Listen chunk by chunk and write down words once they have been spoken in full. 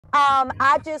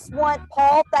I just want,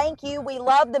 Paul, thank you. We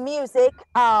love the music.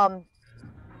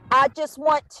 I just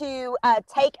want to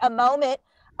take a moment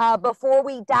before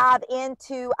we dive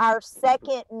into our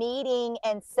second meeting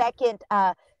and second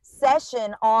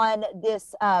session on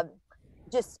this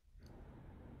just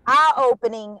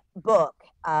eye-opening book.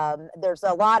 There's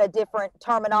a lot of different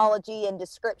terminology and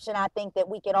description I think that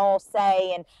we can all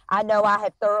say, and I know I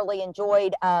have thoroughly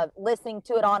enjoyed listening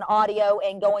to it on audio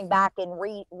and going back and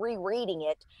rereading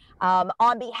it.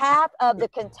 On behalf of the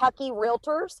Kentucky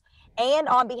Realtors and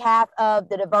on behalf of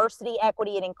the Diversity,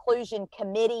 Equity, and Inclusion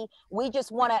Committee, we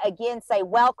just want to again say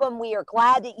welcome. We are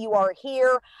glad that you are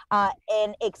here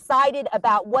and excited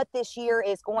about what this year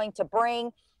is going to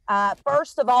bring.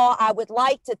 First of all, I would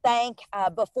like to thank,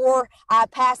 before I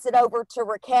pass it over to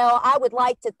Raquel, I would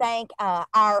like to thank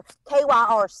our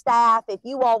KYR staff. If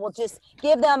you all will just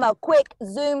give them a quick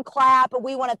Zoom clap.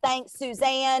 We want to thank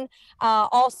Suzanne,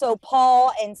 also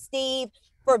Paul and Steve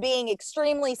for being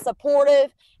extremely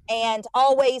supportive and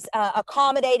always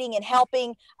accommodating and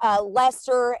helping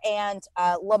Lester and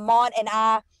Lamont and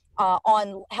I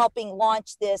on helping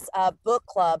launch this book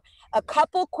club. A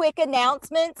couple quick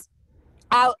announcements.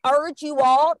 I urge you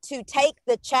all to take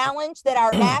the challenge that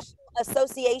our National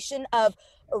Association of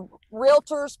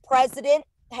Realtors president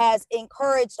has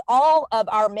encouraged all of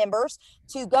our members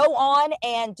to go on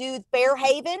and do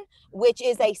Fairhaven, which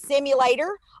is a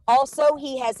simulator. Also,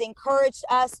 he has encouraged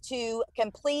us to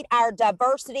complete our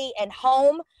diversity and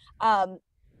home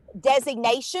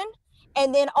designation.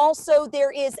 And then also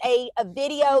there is a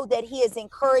video that he is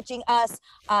encouraging us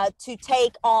to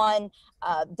take on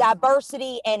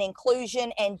diversity and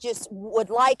inclusion, and just would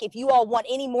like, if you all want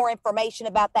any more information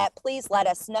about that, please let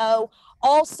us know.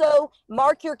 Also,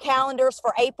 mark your calendars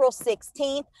for April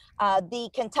 16th. The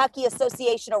Kentucky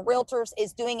Association of Realtors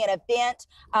is doing an event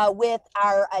with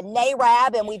our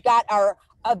NARAB, and we've got our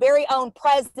very own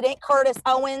president, Curtis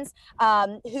Owens,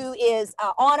 who is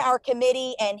on our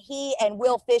committee, and he and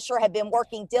Will Fisher have been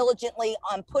working diligently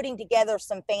on putting together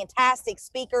some fantastic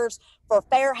speakers for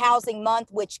Fair Housing Month,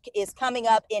 which is coming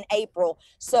up in April.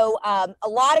 So a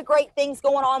lot of great things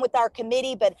going on with our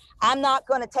committee, but I'm not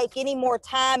going to take any more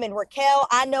time. And Raquel,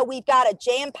 I know we've got a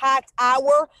jam-packed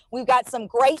hour. We've got some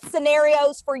great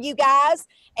scenarios for you guys,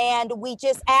 and we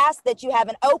just ask that you have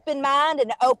an open mind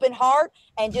and an open heart,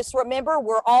 and just remember,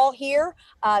 we're all here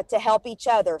to help each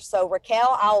other. So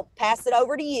Raquel, I'll pass it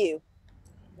over to you.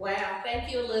 Wow,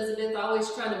 thank you, Elizabeth. Always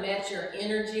trying to match your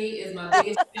energy is my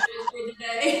biggest challenge for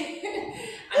today.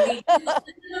 I need just a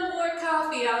little more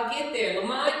coffee. I'll get there.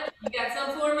 Lamont, you got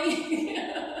some for me?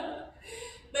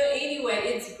 But anyway,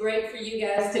 it's great for you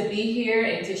guys to be here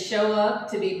and to show up,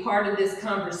 to be part of this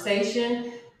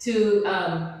conversation, to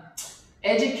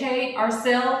educate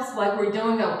ourselves like we're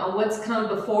doing on what's come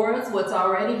before us, what's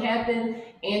already happened,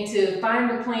 and to find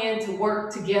a plan to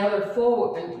work together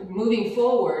forward, moving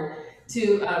forward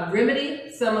to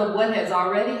remedy some of what has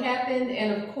already happened,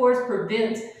 and of course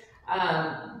prevent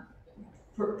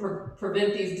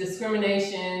prevent these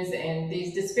discriminations and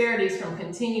these disparities from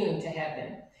continuing to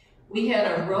happen. We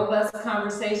had a robust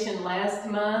conversation last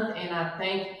month, and I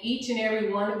thank each and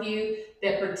every one of you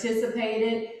that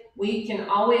participated. We can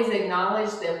always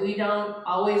acknowledge that we don't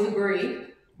always agree,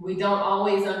 we don't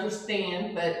always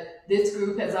understand, but this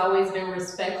group has always been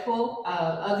respectful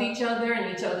of each other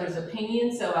and each other's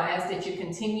opinions, so I ask that you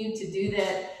continue to do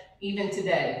that even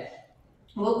today.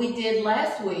 What we did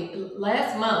last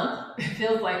month, it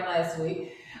feels like last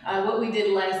week, what we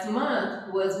did last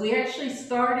month was we actually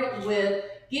started with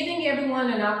giving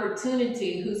everyone an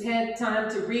opportunity who's had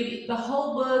time to read the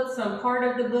whole book, some part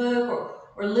of the book,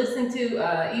 or listen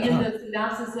to even the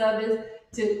synopsis of it,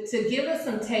 to give us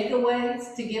some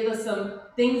takeaways, to give us some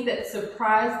things that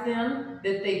surprised them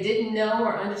that they didn't know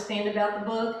or understand about the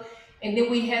book. And then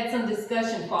we had some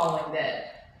discussion following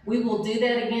that. We will do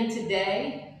that again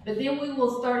today. But then we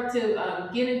will start to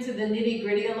get into the nitty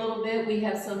gritty a little bit. We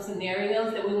have some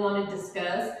scenarios that we want to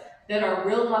discuss that are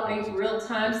real life, real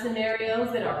time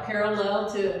scenarios that are parallel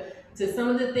to some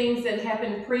of the things that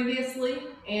happened previously.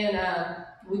 And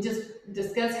we just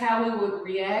discuss how we would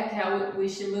react, how we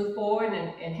should move forward,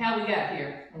 and how we got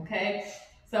here, okay?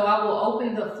 So I will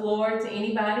open the floor to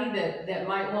anybody that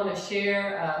might want to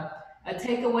share a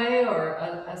takeaway or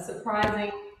a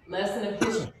surprising lesson of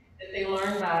history that they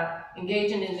learned by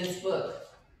engaging in this book.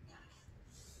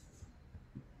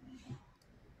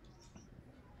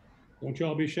 Don't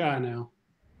y'all be shy now.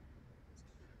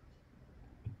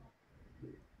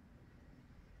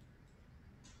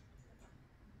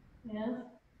 Yeah.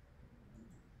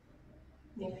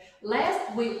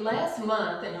 Last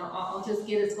month, and I'll just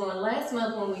get us going. Last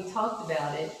month when we talked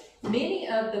about it, Many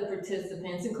of the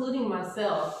participants, including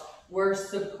myself, were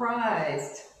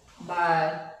surprised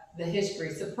by the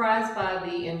history, surprised by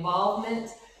the involvement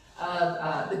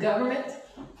of the government,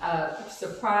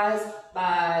 surprised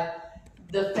by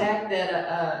the fact that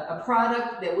a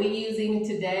product that we use even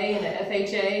today in an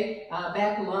FHA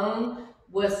backed loan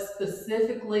was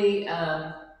specifically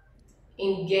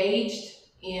engaged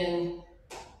in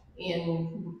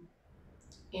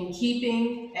in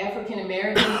keeping African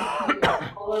Americans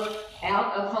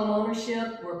out of home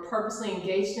ownership. We're purposely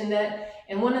engaged in that.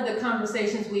 And one of the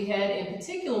conversations we had in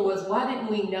particular was, why didn't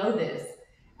we know this?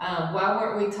 Why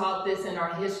weren't we taught this in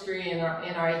our history and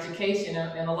our education?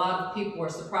 And a lot of people were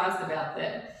surprised about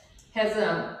that.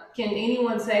 Can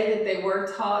anyone say that they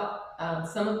were taught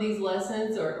some of these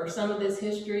lessons or some of this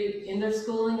history in their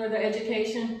schooling or their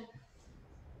education?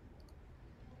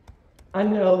 I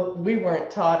know we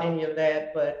weren't taught any of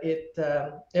that, but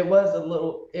it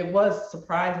was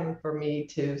surprising for me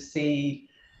to see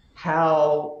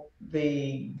how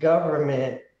the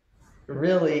government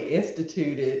really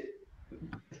instituted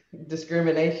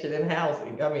discrimination in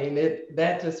housing. I mean,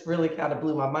 that just really kind of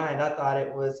blew my mind. I thought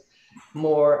it was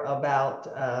more about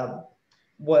I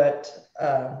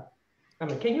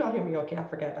mean, can you all hear me okay? I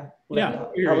forgot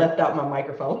I left out my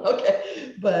microphone.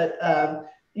 Okay. But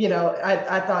you know,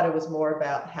 I thought it was more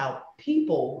about how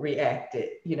people reacted,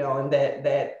 you know, and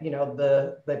that you know,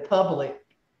 the public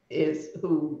is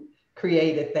who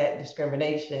created that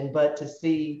discrimination. But to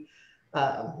see,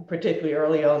 particularly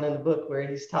early on in the book where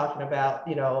he's talking about,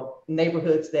 you know,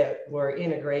 neighborhoods that were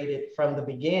integrated from the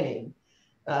beginning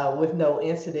with no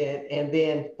incident and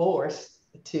then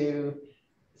forced to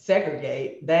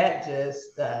segregate, that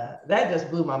just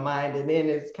blew my mind. And then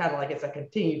it's kind of like, as I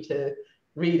continue to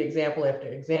read example after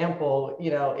example,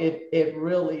 you know, it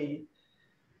really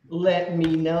let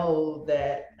me know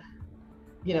that,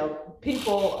 you know,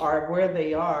 people are where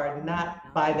they are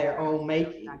not by their own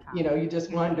making. You know, you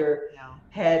just wonder,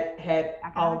 had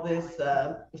all this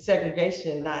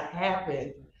segregation not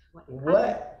happened,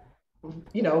 what,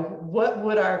 you know, what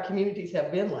would our communities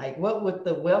have been like? What would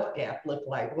the wealth gap look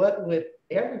like? What would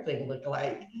everything look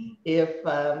like if,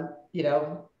 you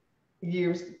know,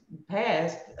 years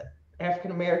past,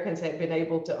 African Americans had been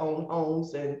able to own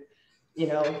homes and, you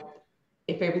know,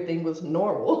 if everything was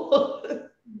normal.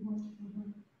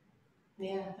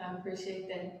 Yeah, I appreciate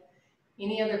that.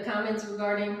 Any other comments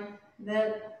regarding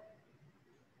that?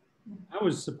 I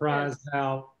was surprised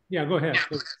how, yeah, go ahead.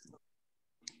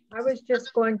 I was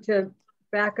just going to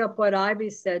back up what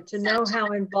Ivy said, to know how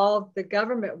involved the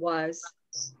government was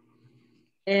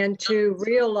and to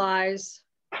realize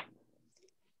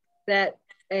that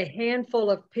a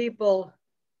handful of people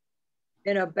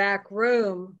in a back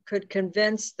room could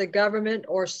convince the government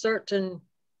or certain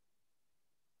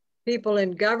people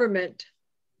in government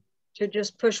to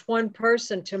just push one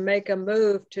person to make a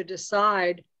move to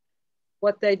decide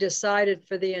what they decided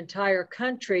for the entire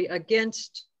country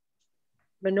against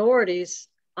minorities.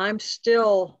 I'm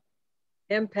still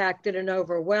impacted and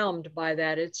overwhelmed by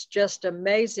that. It's just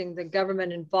amazing, the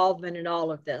government involvement in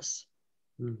all of this.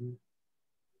 Mm-hmm.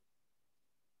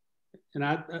 And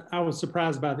I was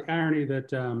surprised by the irony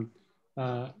that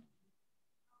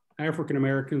African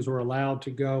Americans were allowed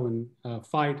to go and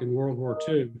fight in World War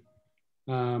II.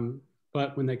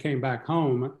 But when they came back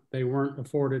home, they weren't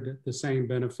afforded the same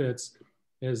benefits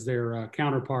as their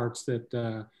counterparts that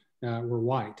were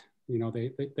white. You know,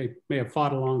 they may have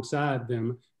fought alongside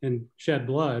them and shed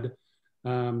blood,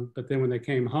 but then when they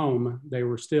came home, they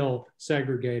were still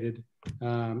segregated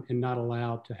and not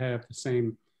allowed to have the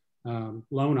same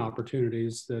loan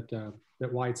opportunities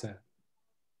that whites had.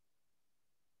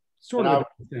 Sort of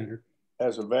a standard.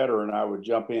 As a veteran, I would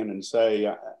jump in and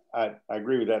say I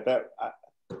agree with that.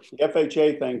 The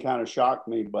FHA thing kind of shocked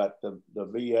me, but the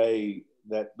VA,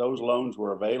 that those loans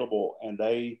were available and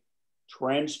they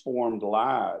transformed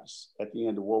lives at the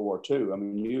end of World War II. I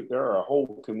mean, there are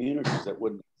whole communities that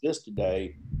wouldn't exist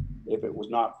today if it was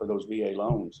not for those VA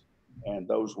loans, and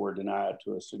those were denied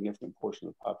to a significant portion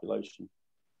of the population.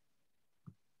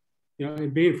 You know,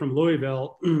 and being from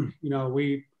Louisville, you know,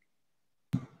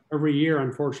 every year,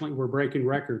 unfortunately, we're breaking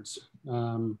records.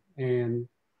 And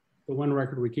the one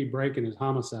record we keep breaking is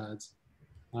homicides.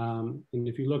 And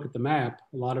if you look at the map,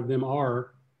 a lot of them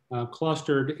are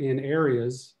clustered in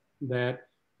areas that,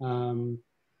 you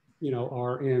know,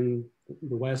 are in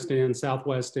the West End,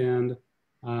 Southwest End,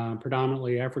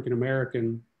 predominantly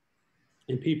African-American,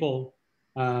 and people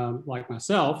like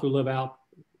myself who live out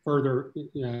further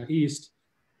east.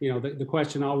 You know, the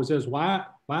question always is, why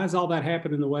is all that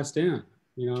happening in the West End?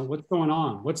 You know, what's going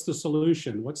on? What's the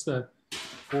solution?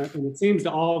 And it seems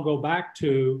to all go back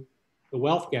to the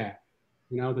wealth gap,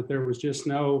 that there was just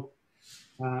no,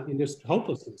 and just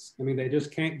hopelessness. I mean, they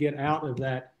just can't get out of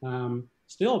that.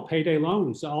 Still payday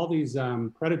loans, all these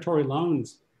predatory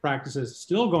loans practices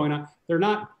still going on. They're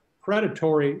not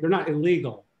predatory, they're not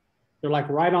illegal. They're like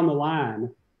right on the line.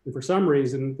 And for some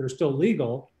reason, they're still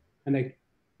legal, and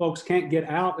folks can't get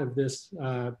out of this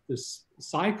this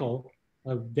cycle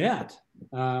of debt.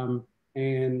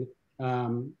 And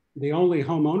the only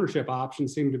home ownership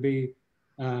options seem to be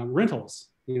rentals.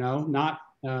 Not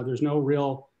there's no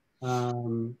real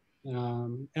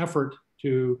effort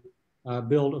to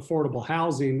build affordable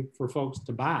housing for folks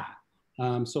to buy.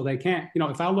 So they can't.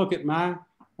 If I look at my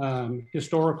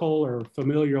historical or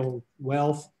familial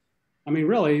wealth, I mean,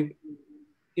 really,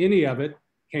 any of it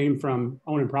came from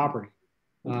owning property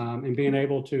and being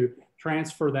able to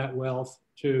transfer that wealth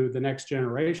to the next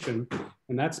generation.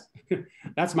 And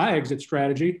that's my exit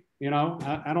strategy.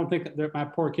 I don't think that my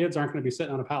poor kids aren't going to be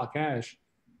sitting on a pile of cash,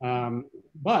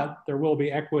 but there will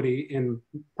be equity in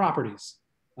properties.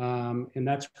 And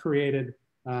that's created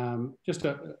just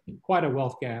quite a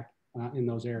wealth gap in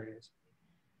those areas.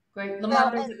 Great.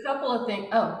 Lamont, there's a couple of things.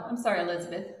 Oh, I'm sorry,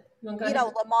 Elizabeth.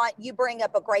 Lamont, you bring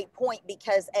up a great point,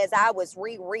 because as I was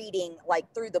rereading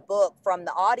through the book from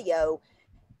the audio,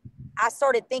 I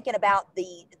started thinking about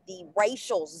the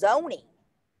racial zoning,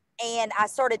 and I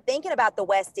started thinking about the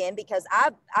West End, because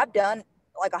I've done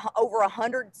over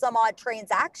 100 some odd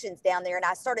transactions down there, and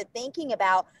I started thinking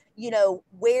about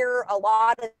where a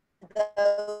lot of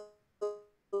those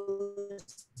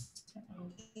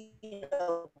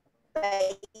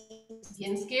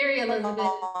getting scary, Elizabeth.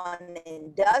 On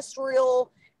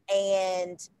industrial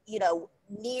and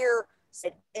near,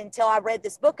 until I read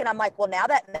this book, and I'm like, well, now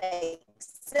that makes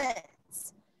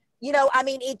sense. I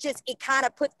mean, it kind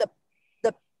of put the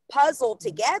puzzle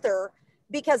together,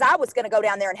 because I was going to go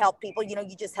down there and help people. You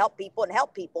just help people and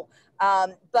help people.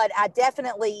 But I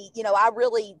definitely, I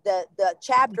really, the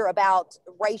chapter about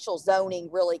racial zoning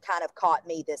really kind of caught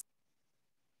me this.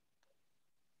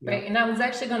 Right, and I was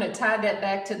actually going to tie that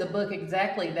back to the book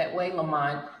exactly that way,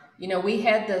 Lamont. We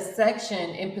had this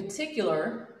section in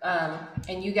particular,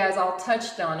 and you guys all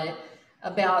touched on it,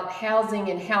 about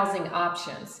housing and housing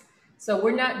options. So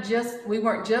we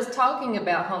weren't just talking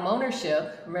about home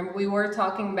ownership. Remember, we were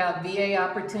talking about VA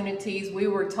opportunities. We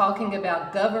were talking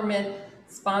about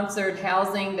government-sponsored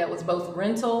housing that was both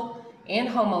rental and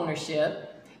home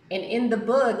ownership. And in the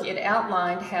book, it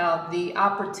outlined how the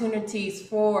opportunities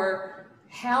for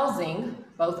housing,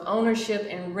 both ownership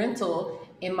and rental,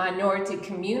 in minority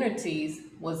communities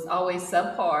was always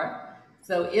subpar.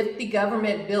 So if the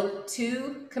government built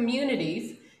two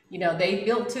communities, they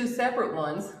built two separate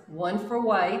ones, one for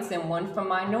whites and one for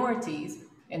minorities.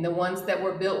 And the ones that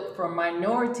were built for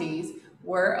minorities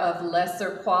were of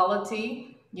lesser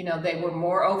quality. They were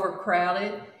more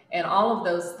overcrowded and all of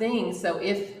those things. So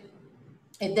if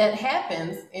that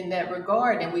happens in that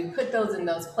regard, and we put those in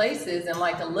those places, and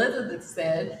like Elizabeth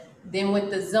said, then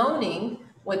with the zoning,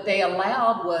 what they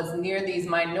allowed was near these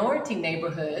minority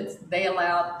neighborhoods, they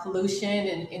allowed pollution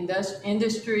and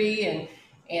industry,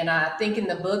 and I think in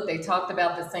the book they talked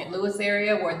about the St. Louis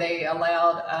area where they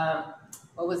allowed,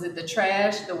 the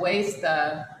trash, the waste,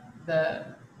 I'm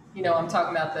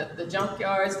talking about the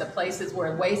junkyards, the places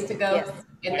where waste to go. Yes.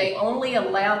 And they only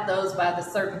allowed those by the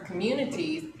certain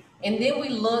communities. And then we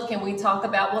look and we talk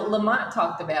about what Lamont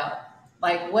talked about,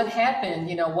 like what happened,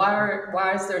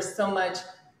 why is there so much,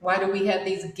 why do we have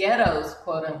these ghettos,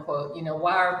 quote unquote,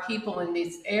 why are people in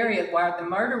these areas, why are the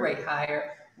murder rate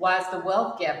higher, why is the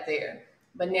wealth gap there?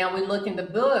 But now we look in the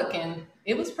book and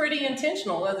it was pretty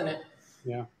intentional, wasn't it?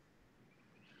 Yeah.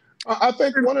 I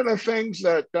think one of the things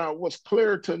that was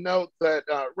clear to note that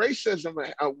racism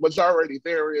was already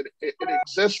there, it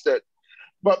existed.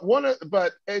 But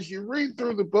as you read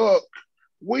through the book,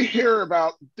 we hear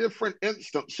about different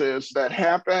instances that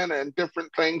happen and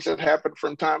different things that happen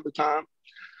from time to time,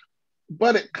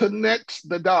 but it connects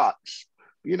the dots.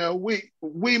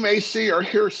 We may see or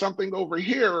hear something over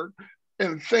here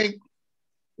and think,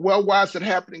 well, why is it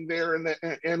happening there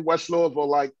in West Louisville,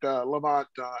 like Lamont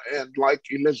and like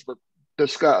Elizabeth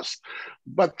discussed?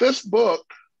 But this book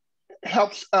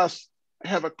helps us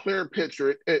have a clear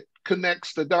picture. It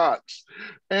connects the dots.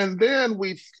 And then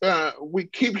we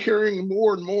keep hearing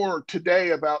more and more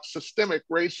today about systemic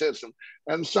racism.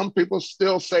 And some people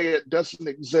still say it doesn't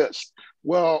exist.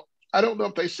 Well, I don't know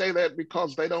if they say that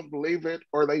because they don't believe it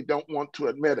or they don't want to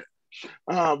admit it.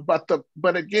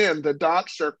 But again, the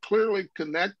dots are clearly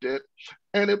connected,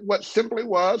 and what simply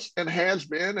was and has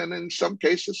been, and in some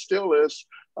cases still is,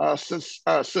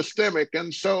 systemic.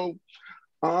 And so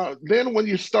then when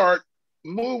you start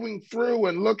moving through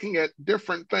and looking at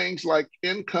different things like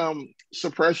income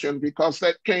suppression, because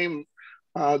that came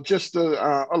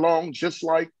along just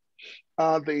like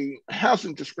the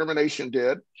housing discrimination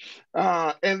did.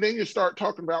 And then you start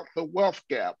talking about the wealth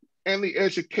gap and the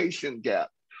education gap.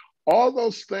 All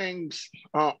those things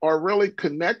are really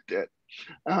connected.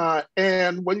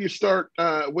 And when you start,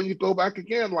 when you go back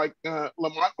again, like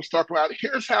Lamont was talking about,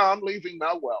 here's how I'm leaving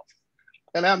my wealth.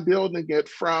 And I'm building it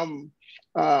from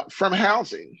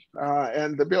housing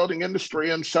and the building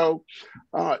industry. And so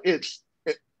that's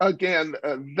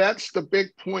the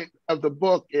big point of the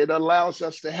book. It allows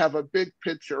us to have a big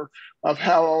picture of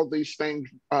how all these things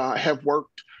have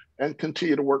worked and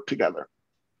continue to work together.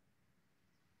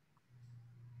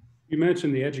 You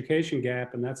mentioned the education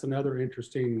gap, and that's another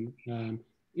interesting,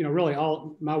 really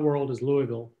all my world is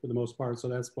Louisville for the most part. So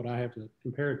that's what I have to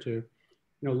compare it to.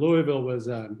 Louisville was,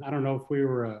 I don't know if we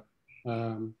were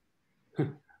a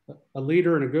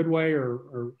leader in a good way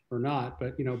or not,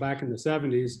 but, back in the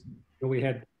 70s, we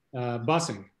had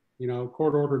busing,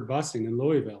 court-ordered busing in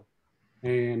Louisville.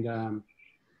 And,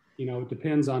 it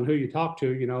depends on who you talk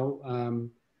to,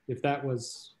 if that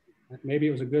was, maybe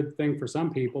it was a good thing for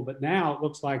some people, but now it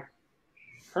looks like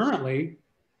currently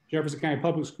Jefferson County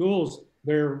Public Schools,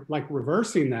 they're like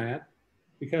reversing that,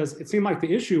 because it seemed like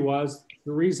the issue was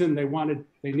the reason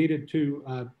they needed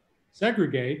to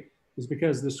segregate is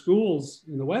because the schools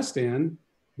in the West End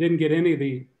didn't get any of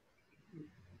the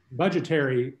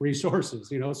budgetary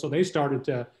resources, so they started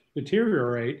to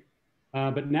deteriorate.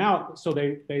 But now, so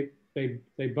they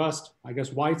bust, I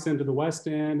guess, whites into the West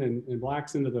End and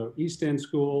blacks into the East End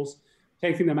schools,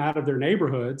 taking them out of their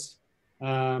neighborhoods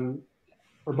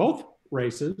for both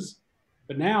races.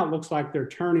 But now it looks like they're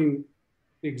turning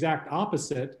the exact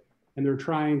opposite, and they're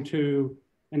trying to,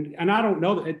 and I don't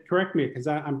know, correct me because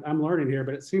I'm learning here,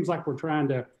 but it seems like we're trying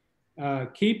to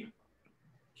keep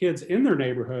kids in their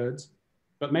neighborhoods,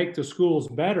 but make the schools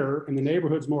better and the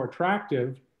neighborhoods more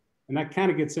attractive. And that kind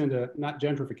of gets into not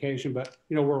gentrification, but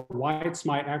where whites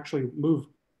might actually move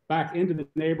back into the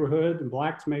neighborhood and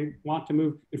blacks may want to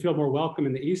move and feel more welcome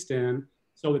in the East End,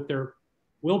 so that there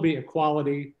will be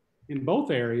equality in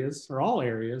both areas or all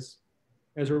areas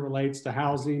as it relates to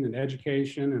housing and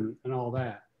education and all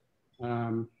that.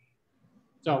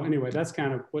 So anyway, that's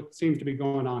kind of what seems to be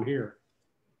going on here.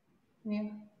 Yeah.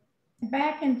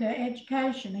 Back into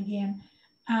education again.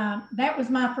 That was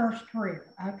my first career.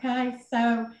 Okay,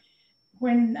 so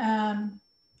when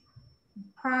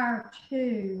prior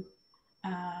to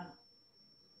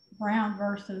Brown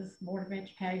versus Board of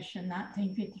Education,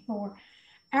 1954,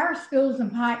 our schools in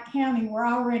Pike County were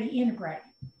already integrated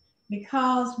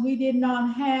because we did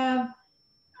not have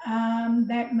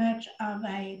that much of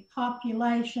a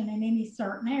population in any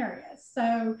certain areas.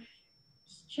 So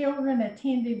children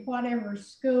attended whatever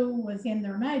school was in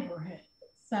their neighborhood.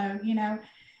 So,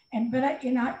 having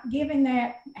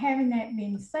that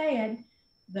being said,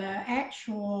 the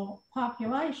actual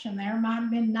population there might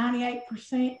have been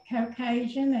 98%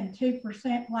 Caucasian and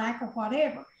 2% black or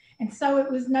whatever. And so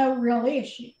it was no real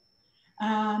issue.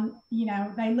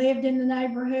 They lived in the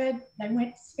neighborhood, they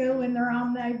went to school in their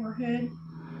own neighborhood,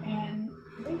 and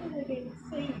we really didn't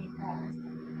see any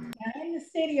problems. Now, in the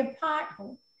city of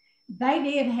Pikeville, they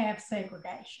did have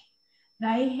segregation.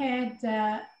 They had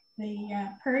the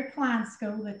Prairie Klein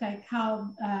School that they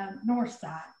called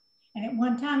Northside. And at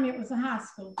one time it was a high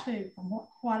school too, from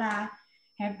what I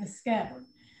have discovered.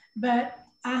 But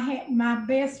I had my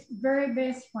very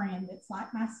best friend that's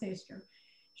like my sister.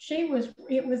 It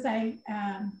was an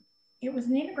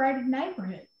integrated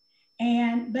neighborhood.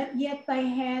 But yet they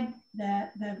had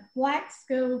the black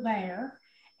school there.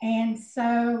 And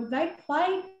so they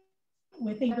played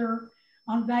with each other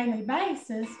on a daily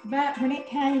basis. But when it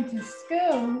came to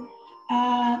school,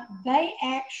 they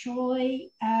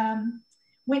actually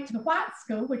went to the white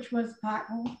school, which was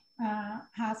Pikeville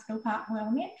High School, Pikeville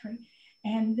Elementary.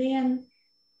 And then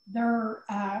their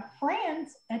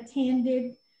friends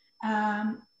attended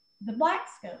the black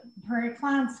school, Prairie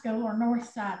Klein School or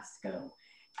Northside School.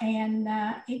 And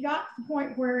it got to the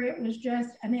point where it was just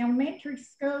an elementary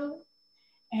school.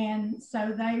 And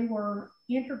so they were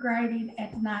integrated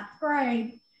at the 9th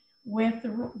grade with the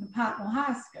Pikeville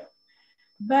High School.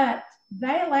 But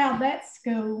they allowed that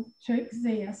school to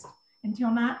exist until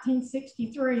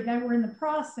 1963. They were in the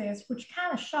process, which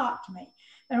kind of shocked me.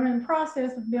 They were in the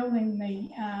process of building the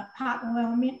Pikeville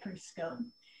Elementary School.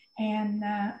 And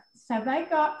so they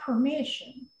got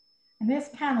permission, and this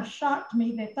kind of shocked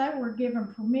me that they were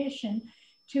given permission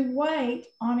to wait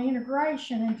on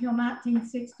integration until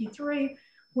 1963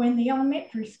 when the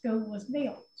elementary school was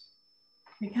built.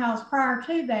 Because prior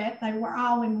to that, they were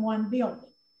all in one building.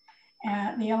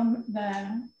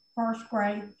 the first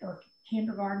grade or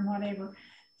kindergarten, whatever,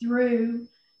 through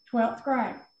 12th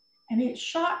grade. And it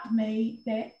shocked me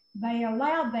that they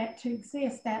allowed that to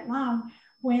exist that long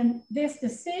when this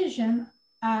decision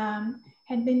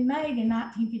had been made in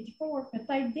 1954, but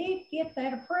they did get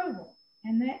that approval.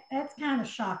 And that's kind of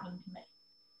shocking to me.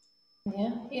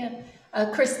 Yeah.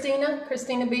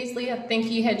 Christina Beasley, I think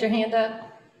you had your hand up.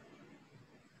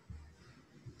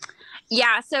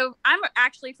 Yeah, so I'm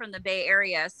actually from the Bay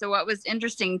Area. So what was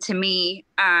interesting to me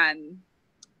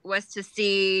was to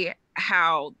see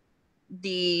how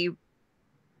the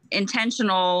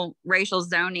intentional racial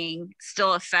zoning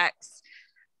still affects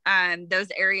those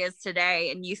areas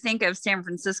today. And you think of San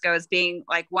Francisco as being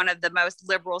like one of the most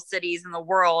liberal cities in the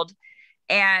world.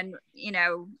 And, you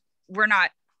know, we're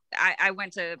not, I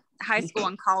went to high school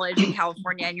and college in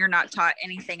California, and you're not taught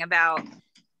anything about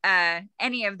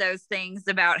any of those things,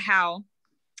 about how,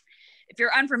 if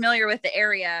you're unfamiliar with the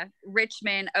area,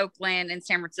 Richmond, Oakland, and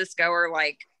San Francisco are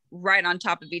like right on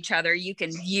top of each other. You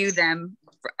can view them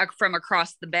from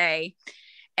across the bay.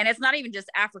 And it's not even just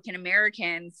African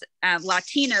Americans.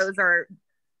 Latinos are,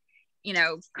 you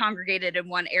know, congregated in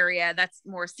one area. That's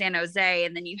more San Jose.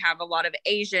 And then you have a lot of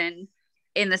Asian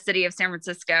in the city of San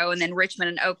Francisco. And then Richmond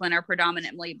and Oakland are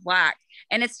predominantly Black.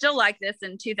 And it's still like this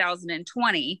in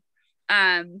 2020.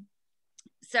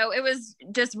 So it was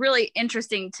just really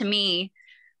interesting to me,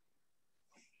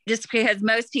 just because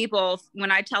most people,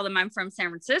 when I tell them I'm from San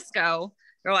Francisco,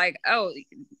 they're like, oh,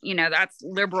 you know, that's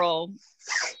liberal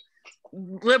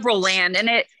land.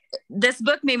 And this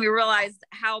book made me realize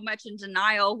how much in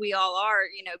denial we all are,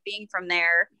 you know, being from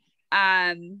there,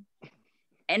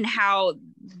 and how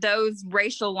those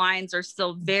racial lines are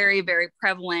still very, very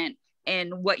prevalent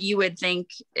in what you would think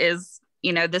is,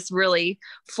 you know, this really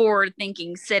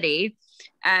forward-thinking city.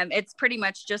 It's pretty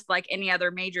much just like any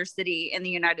other major city in the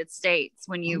United States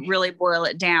when you really boil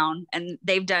it down. And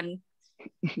they've done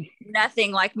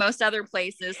nothing like most other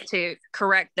places to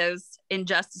correct those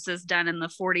injustices done in the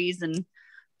 40s and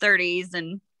 30s.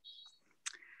 And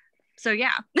so,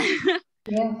 yeah.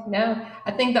 Yeah, no,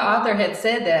 I think the author had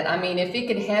said that. I mean, if it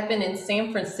could happen in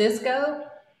San Francisco,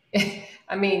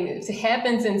 I mean, if it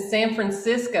happens in San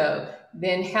Francisco,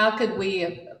 then how could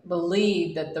we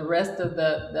believe that the rest of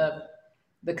the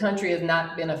country has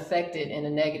not been affected in a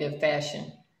negative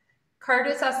fashion?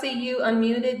 Curtis, I see you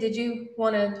unmuted. Did you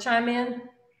want to chime in?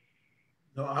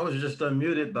 No, I was just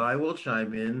unmuted, but I will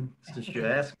chime in since you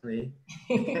asked me.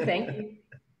 Thank you.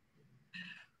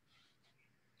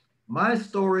 My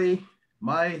story,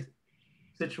 my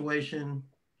situation,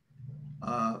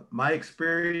 my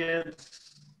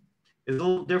experience is a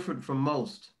little different from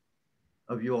most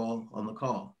of you all on the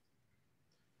call.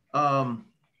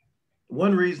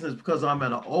 One reason is because I'm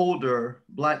an older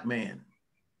Black man.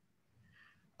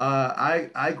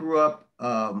 I grew up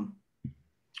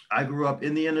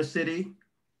in the inner city.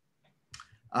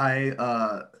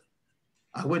 I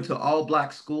went to all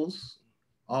Black schools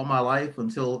all my life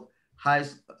until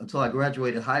I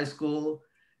graduated high school.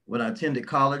 When I attended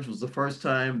college was the first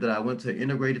time that I went to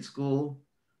integrated school.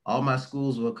 All my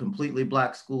schools were completely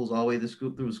Black schools all the way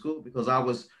through school, because I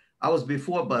was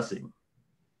before busing.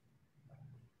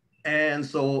 And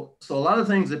so a lot of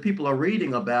things that people are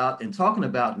reading about and talking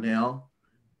about now,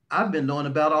 I've been knowing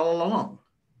about all along.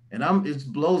 And it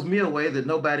blows me away that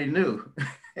nobody knew.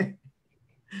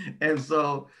 And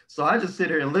so I just sit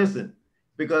here and listen,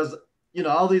 because, you know,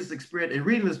 all these experience and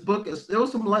reading this book,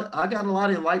 I got a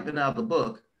lot of enlightenment out of the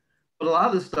book, but a lot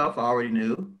of this stuff I already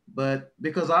knew. But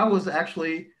because I was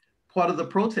actually part of the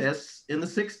protests in the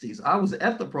 60s, I was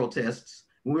at the protests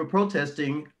when we were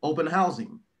protesting open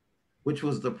housing, which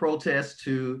was the protest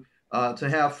to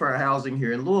have fair housing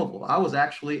here in Louisville. I was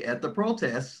actually at the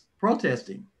protests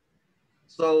protesting.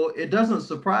 So it doesn't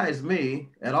surprise me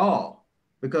at all,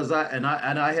 because I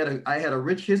had a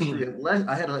rich history.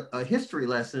 I had a history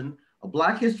lesson, a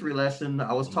Black history lesson.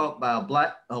 I was taught by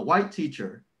a white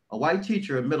teacher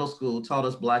in middle school taught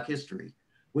us Black history,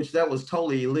 which that was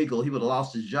totally illegal. He would have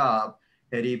lost his job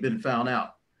had he been found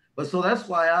out. But so that's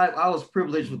why I was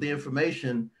privileged with the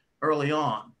information early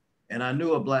on. And I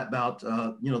knew about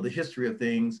you know, the history of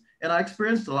things, and I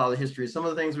experienced a lot of the history. Some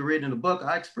of the things we read in the book,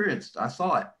 I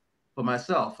saw it for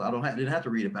myself. Didn't have to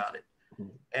read about it.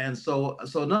 And so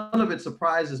none of it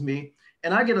surprises me.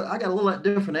 And I got a little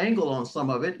different angle on some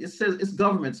of it. It says it's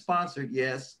government sponsored,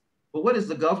 yes, but what is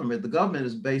the government? The government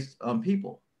is based on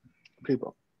people.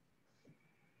 People.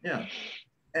 Yeah.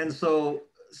 And so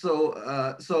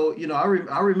you know,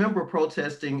 I remember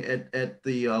protesting at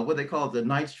the what they call it, the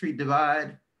 9th Street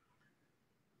Divide.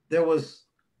 There was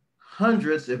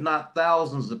hundreds, if not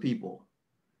thousands of people.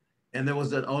 and there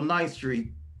was on 9th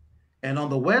Street. And on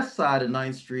the west side of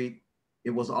 9th Street,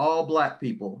 it was all Black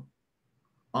people.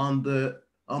 On the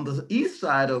east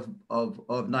side of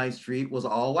 9th Street was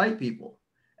all white people.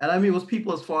 And I mean, it was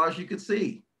people as far as you could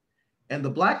see. And the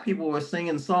Black people were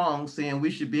singing songs saying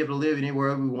we should be able to live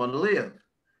anywhere we want to live.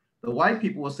 The white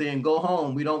people were saying, go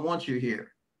home, we don't want you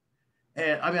here.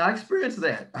 And I mean, I experienced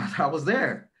that. I was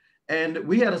there. And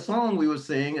we had a song we would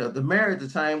sing. The mayor at the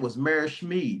time was Mayor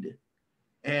Schmeed.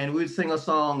 And we'd sing a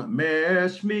song, Mayor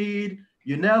Schmeed,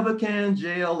 you never can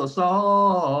jail us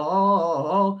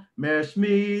all. Mayor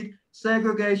Schmeed,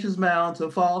 segregation's bound to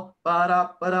fall. Ba-da,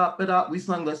 ba-da, ba-da. We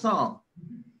sung that song.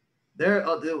 There,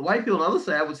 the white people on the other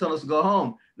side would tell us to go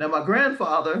home. Now, my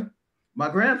grandfather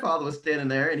was standing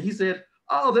there and he said,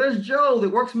 oh, there's Joe that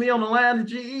works for me on the line at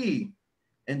GE.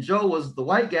 And Joe was the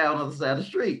white guy on the other side of the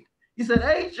street. He said,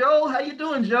 hey, Joe, how you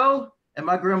doing, Joe? And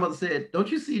my grandmother said, don't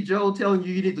you see Joe telling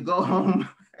you need to go home?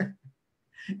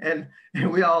 and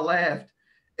we all laughed.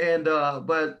 And,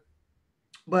 but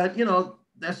you know,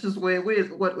 that's just the way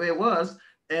it was.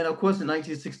 And of course, in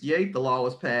 1968, the law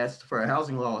was passed, fair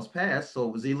housing law was passed, so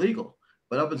it was illegal.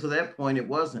 But up until that point, it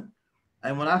wasn't.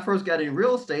 And when I first got in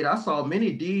real estate, I saw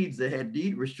many deeds that had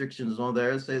deed restrictions on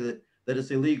there that say that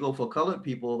it's illegal for colored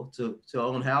people to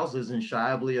own houses in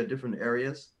Shively or different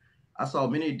areas. I saw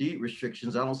many deed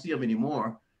restrictions. I don't see them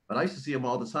anymore, but I used to see them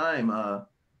all the time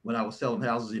when I was selling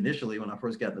houses initially when I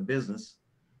first got in the business.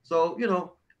 So, you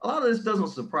know, a lot of this doesn't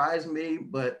surprise me,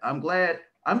 but I'm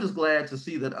just glad to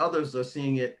see that others are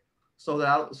seeing it so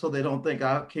they don't think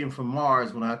I came from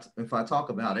Mars if I talk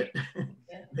about it.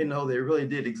 Yeah. They know they really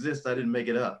did exist. I didn't make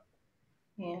it up.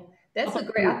 Yeah, I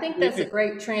think that's a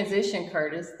great transition,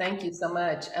 Curtis. Thank you so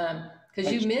much.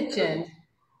 Because you mentioned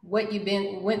what you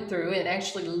went through and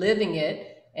actually living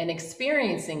it and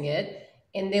experiencing it.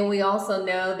 And then we also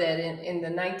know that in the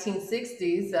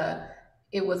 1960s,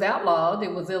 it was outlawed,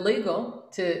 it was illegal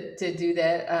to do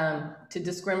that, to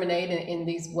discriminate in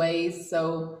these ways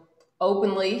so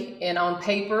openly and on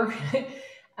paper.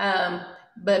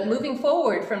 But moving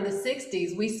forward from the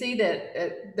 60s, we see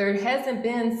that there hasn't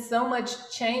been so much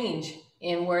change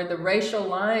in where the racial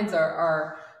lines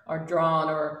are drawn,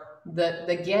 or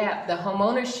the gap, the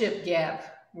homeownership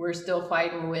gap we're still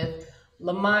fighting with.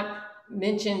 Lamont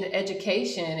mentioned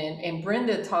education, and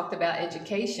Brenda talked about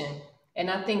education. And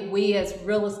I think we as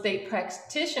real estate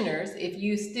practitioners, if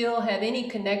you still have any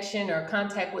connection or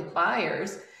contact with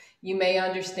buyers, you may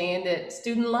understand that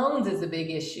student loans is a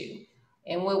big issue.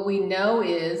 And what we know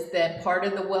is that part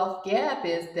of the wealth gap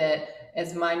is that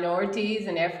as minorities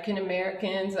and African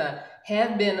Americans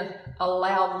have been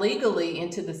allowed legally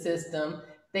into the system,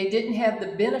 they didn't have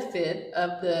the benefit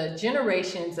of the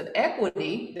generations of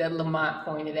equity that Lamont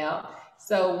pointed out.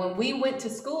 So when we went to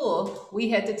school, we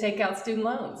had to take out student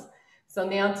loans. So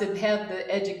now to have the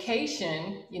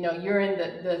education, you know,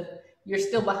 you're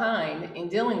still behind in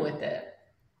dealing with that.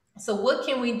 So what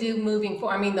can we do moving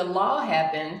forward? I mean, the law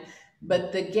happened,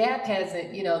 but the gap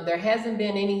hasn't, you know, there hasn't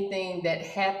been anything that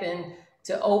happened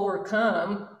to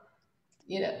overcome,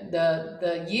 you know,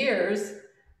 the years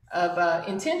of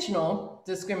intentional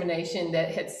discrimination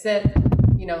that had set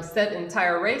the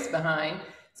entire race behind.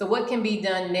 So what can be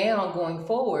done now going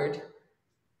forward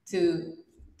to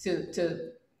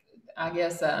I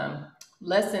guess,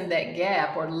 lessen that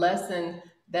gap or lessen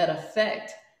that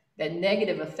effect, that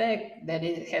negative effect that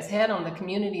it has had on the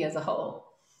community as a whole?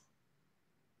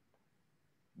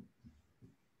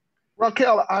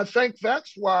 Raquel, I think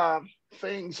that's why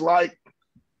things like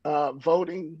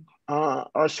voting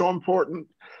are so important,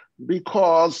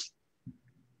 because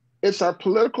it's our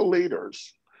political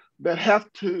leaders that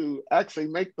have to actually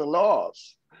make the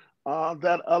laws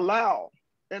that allow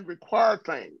and require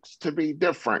things to be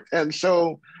different. And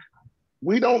so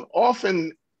we don't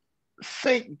often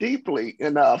think deeply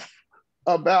enough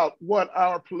about what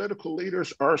our political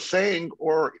leaders are saying,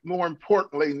 or more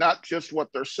importantly, not just what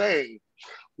they're saying,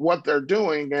 what they're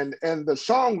doing. And the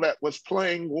song that was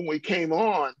playing when we came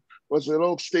on was an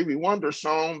old Stevie Wonder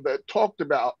song that talked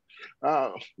about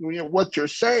you know, what you're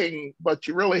saying, but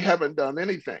you really haven't done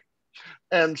anything.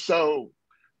 And so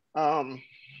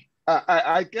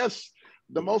I guess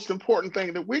the most important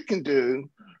thing that we can do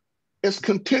is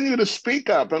continue to speak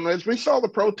up. And as we saw the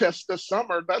protests this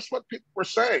summer, that's what people were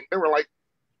saying. They were like,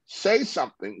 say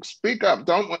something, speak up.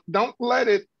 Don't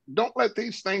let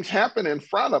these things happen in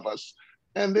front of us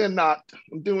and then not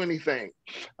do anything.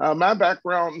 My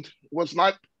background was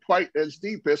not quite as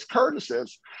deep as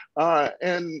Curtis's,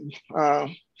 and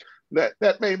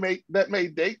that may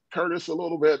date Curtis a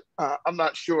little bit. I'm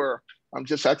not sure. I'm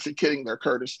just actually kidding there,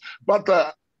 Curtis.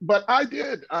 But I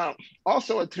did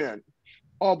also attend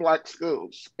all Black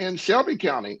schools in Shelby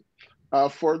County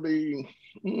for the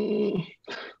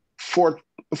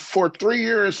for 3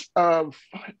 years of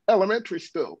elementary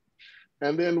school.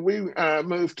 And then we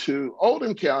moved to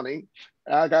Oldham County.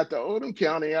 I got to Oldham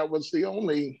County. I was the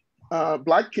only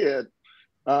Black kid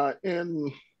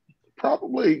in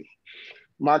probably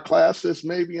my classes,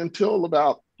 maybe until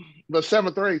about the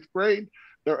 7th or 8th grade.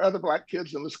 There are other Black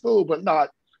kids in the school, but not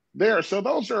there. So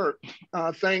those are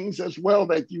things as well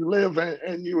that you live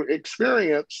and you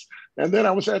experience. And then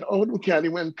I was at Oldham County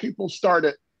when people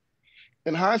started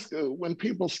in high school, when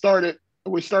people started,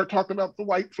 we started talking about the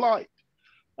white flight.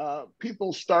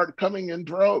 People started coming in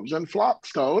droves and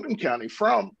flocks to Oldham County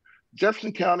from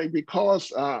Jefferson County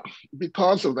because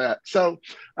of that. So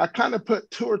I kind of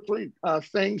put 2 or 3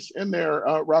 things in there,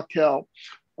 Raquel.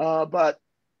 But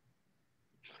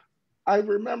I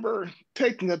remember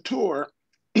taking a tour,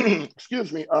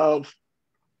 excuse me, of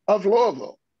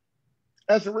Louisville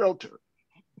as a realtor,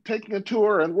 taking a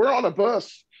tour, and we're on a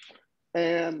bus,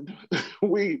 and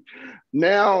we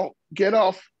now get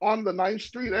off on the 9th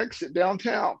Street exit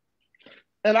downtown.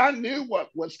 And I knew what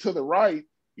was to the right,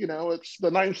 you know, it's the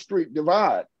 9th Street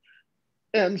divide.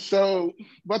 And so,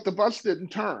 but the bus didn't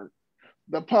turn.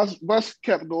 The bus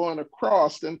kept going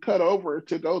across and cut over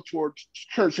to go towards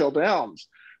Churchill Downs.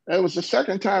 And it was the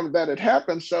second time that it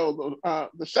happened. So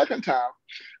the second time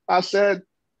I said,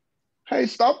 hey,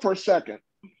 stop for a second.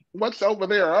 What's over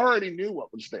there? I already knew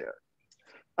what was there.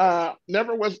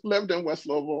 Never lived in West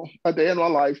Louisville a day in my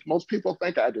life. Most people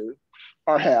think I do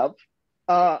or have.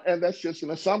 And that's just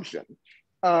an assumption.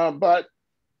 But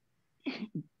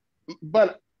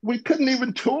we couldn't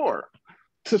even tour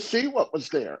to see what was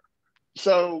there.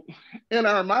 So in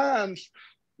our minds,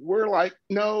 we're like,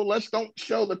 no, let's don't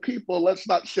show the people. Let's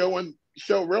not show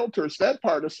realtors that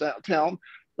part of town.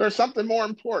 There's something more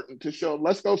important to show.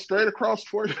 Let's go straight across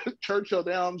toward Churchill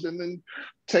Downs and then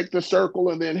take the circle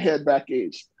and then head back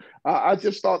east. I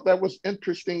just thought that was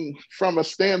interesting from a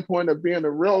standpoint of being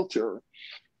a realtor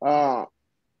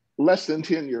less than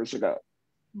 10 years ago.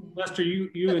 Lester, you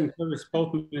and Curtis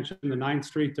both mentioned the 9th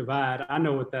Street divide. I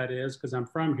know what that is because I'm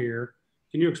from here.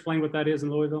 Can you explain what that is in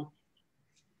Louisville?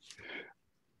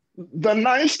 The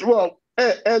 9th, well,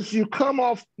 as you come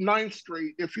off 9th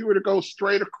Street, if you were to go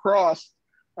straight across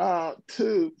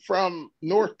from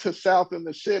north to south in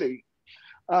the city,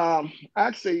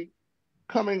 actually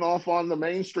coming off on the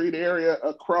Main Street area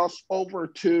across over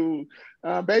to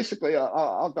basically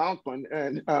Algonquin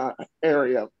and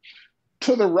area.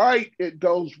 To the right, it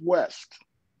goes west.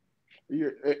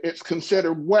 It's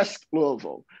considered West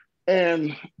Louisville.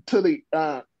 And to the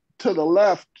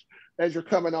left, as you're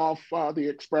coming off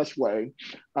the expressway,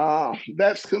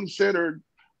 that's considered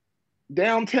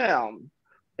downtown.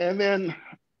 And then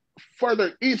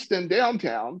further east in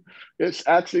downtown, it's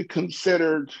actually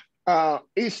considered the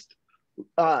East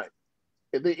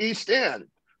End.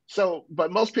 So,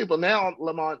 but most people now,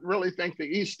 Lamont, really think the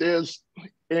East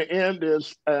End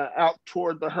is out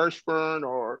toward the Hirschburn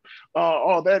or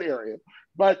all that area.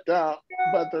 But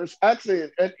there's actually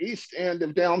an East End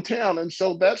of downtown, and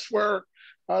so that's where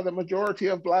the majority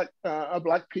of black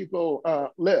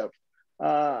people live.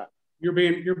 You're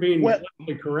being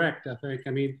politically correct, I think.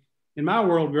 I mean, in my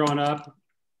world growing up,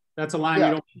 that's a line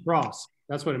you don't cross.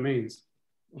 That's what it means,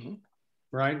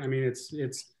 right? I mean,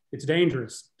 it's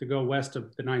dangerous to go west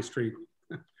of the 9th Street.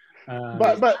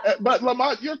 But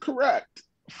Lamont, you're correct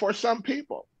for some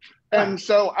people, and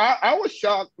so I was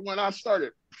shocked when I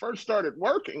first started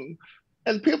working,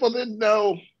 and people didn't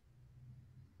know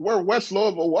where West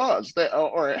Louisville was,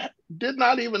 or did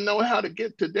not even know how to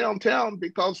get to downtown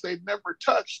because they'd never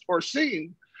touched or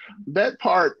seen that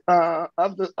part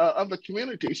of the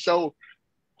community. So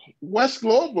West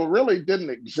Louisville really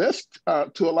didn't exist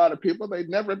to a lot of people. They'd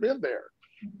never been there.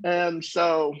 And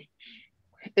so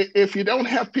if you don't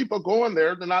have people going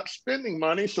there, they're not spending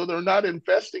money, so they're not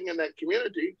investing in that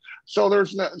community. So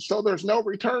there's no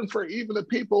return for even the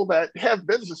people that have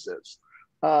businesses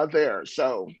there.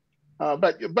 So,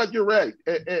 but you're right.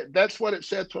 That's what it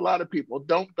said to a lot of people.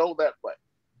 Don't go that way.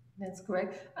 That's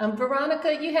correct.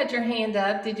 Veronica, you had your hand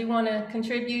up. Did you want to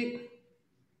contribute?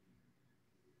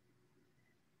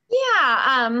 Yeah,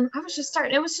 I was just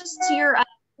starting. It was just to your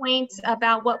point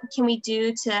about what can we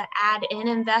do to add in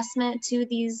investment to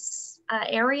these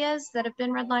areas that have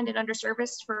been redlined and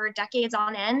underserviced for decades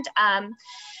on end.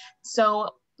 So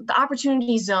the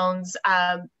opportunity zones,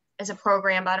 is a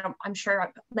program that I'm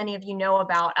sure many of you know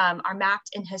about, are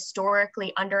mapped in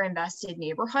historically underinvested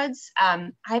neighborhoods.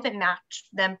 I haven't matched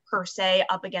them per se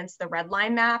up against the red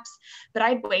line maps, but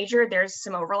I'd wager there's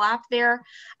some overlap there.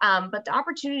 But the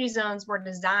opportunity zones were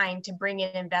designed to bring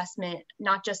in investment,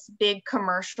 not just big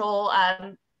commercial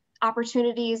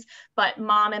opportunities, but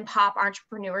mom and pop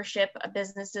entrepreneurship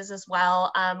businesses as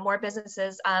well. More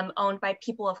businesses owned by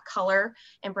people of color,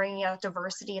 and bringing out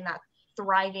diversity in that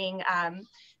thriving,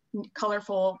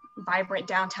 colorful, vibrant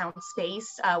downtown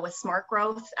space with smart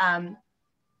growth.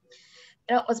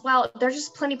 As well, there's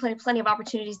just plenty of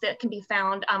opportunities that can be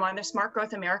found on the Smart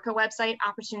Growth America website,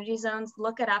 Opportunity Zones.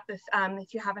 Look it up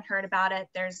if you haven't heard about it.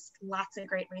 There's lots of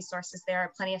great resources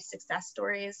there, plenty of success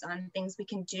stories on things we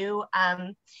can do.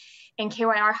 And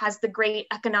KYR has the great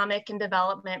economic and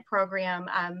development program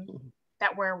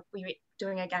that we're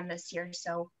doing again this year.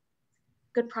 So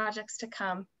good projects to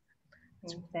come.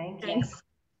 Thank you. Thanks.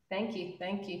 Thank you.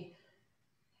 Thank you.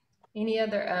 Any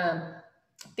other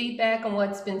feedback on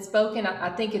what's been spoken?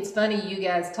 I think it's funny you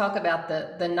guys talk about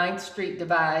the 9th Street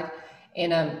divide,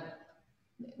 and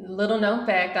little known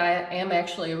fact, I am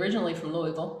actually originally from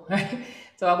Louisville, right?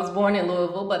 So I was born in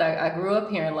Louisville, but I grew up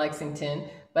here in Lexington,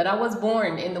 but I was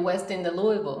born in the West End of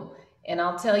Louisville. And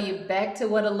I'll tell you, back to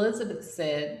what Elizabeth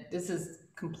said, this is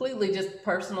completely just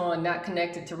personal and not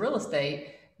connected to real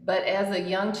estate. But as a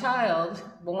young child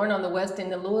born on the West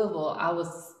End of Louisville, I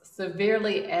was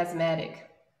severely asthmatic.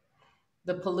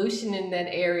 The pollution in that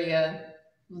area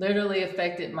literally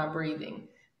affected my breathing.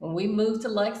 When we moved to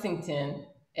Lexington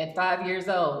at 5 years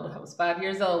old, I was 5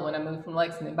 years old when I moved from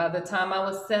Lexington. By the time I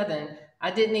was 7,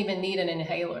 I didn't even need an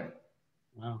inhaler.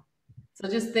 Wow. So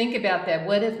just think about that.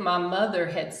 What if my mother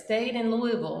had stayed in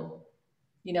Louisville,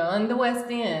 you know, in the West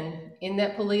End, in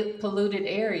that polluted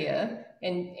area,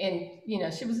 and you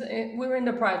know, we were in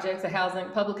the projects,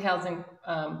 public housing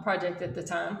project at the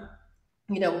time.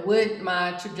 You know, would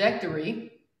my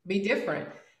trajectory be different?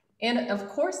 And of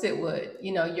course it would.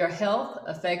 You know, your health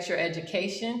affects your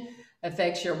education,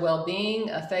 affects your well-being,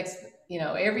 affects, you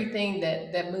know, everything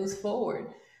that moves forward.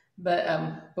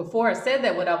 But before I said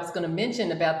that, what I was going to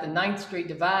mention about the 9th Street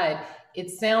divide,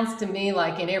 it sounds to me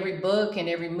like in every book, in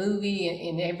every movie,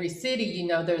 in every city, you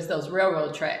know, there's those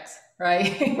railroad tracks,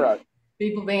 right? Right.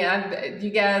 People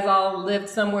you guys all lived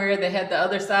somewhere that had the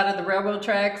other side of the railroad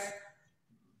tracks.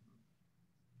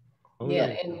 Oh,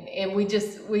 yeah, and we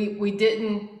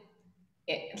didn't,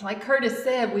 like Curtis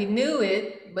said, we knew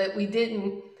it, but we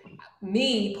didn't,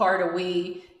 we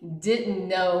didn't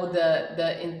know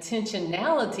the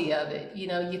intentionality of it. You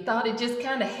know, you thought it just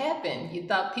kind of happened. You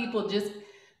thought people just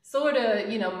sort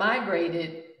of, you know,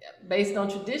 migrated based on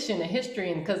tradition and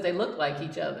history and because they looked like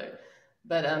each other.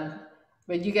 But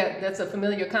that's a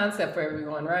familiar concept for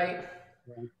everyone, right?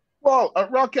 Yeah. Well,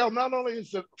 Raquel, not only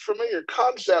is it a familiar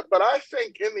concept, but I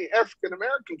think in the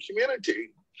African-American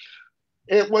community,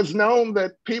 it was known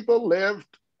that people lived,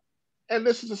 and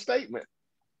this is a statement,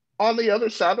 on the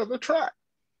other side of the track.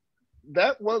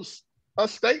 That was a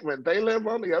statement. They live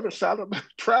on the other side of the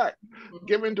track,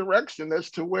 giving direction as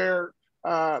to where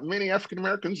many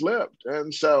African-Americans lived.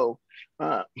 And so,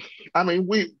 I mean,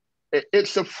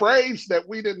 it's a phrase that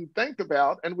we didn't think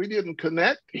about and we didn't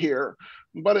connect here,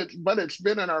 but it's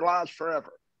been in our lives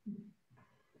forever.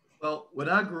 Well, when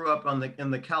I grew up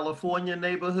in the California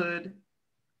neighborhood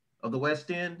of the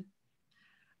West End,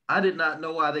 I did not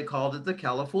know why they called it the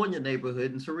California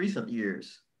neighborhood until recent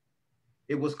years.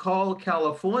 It was called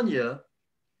California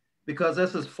because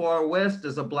that's as far west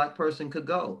as a Black person could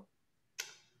go.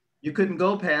 You couldn't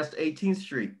go past 18th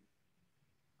Street.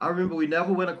 I remember we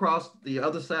never went across the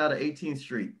other side of 18th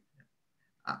Street.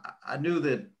 I knew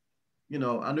that, you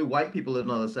know, I knew white people lived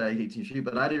on the other side of 18th Street,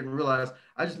 but I didn't realize,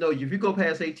 I just know if you go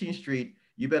past 18th Street,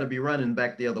 you better be running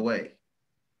back the other way.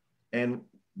 And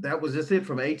that was just it.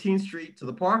 From 18th Street to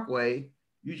the Parkway,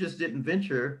 you just didn't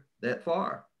venture that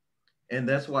far. And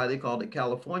that's why they called it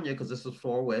California, because it's as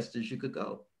far west as you could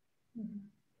go.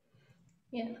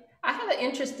 Yeah, I have an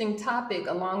interesting topic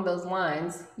along those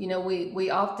lines. You know,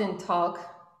 we often talk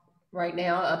right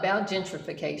now about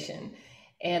gentrification.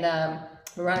 And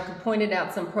Veronica pointed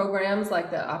out some programs like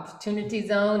the Opportunity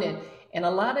Zone. And a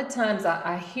lot of times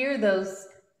I hear those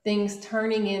things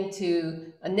turning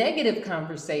into a negative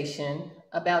conversation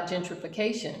about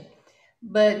gentrification.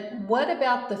 But what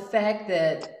about the fact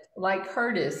that, like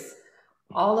Curtis,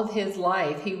 all of his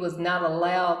life, he was not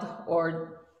allowed,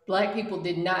 or Black people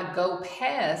did not go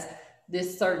past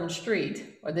this certain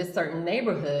street or this certain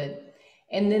neighborhood.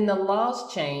 And then the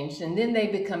laws changed, and then they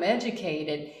become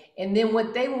educated. And then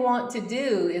what they want to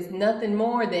do is nothing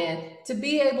more than to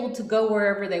be able to go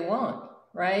wherever they want,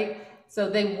 right? So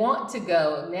they want to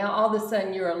go. Now all of a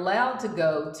sudden you're allowed to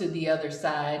go to the other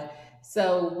side.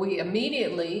 So we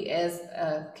immediately, as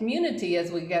a community, as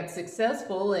we got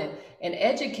successful and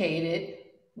educated,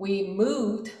 we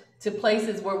moved to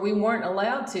places where we weren't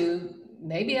allowed to,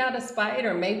 maybe out of spite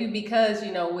or maybe because,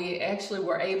 you know, we actually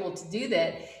were able to do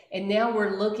that. And now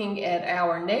we're looking at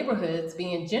our neighborhoods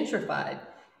being gentrified.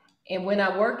 And when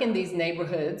I work in these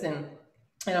neighborhoods and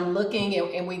I'm looking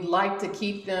and we like to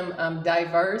keep them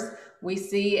diverse, we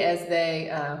see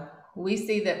we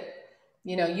see that,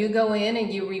 you know, you go in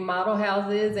and you remodel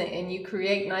houses and you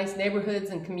create nice neighborhoods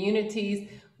and communities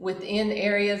within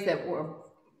areas that were,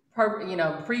 you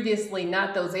know, previously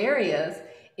not those areas.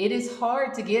 It is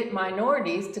hard to get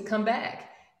minorities to come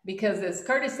back because, as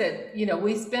Curtis said, you know,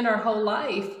 we spend our whole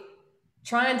life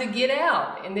trying to get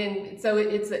out, and then so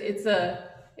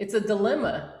it's a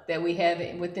dilemma that we have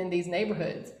within these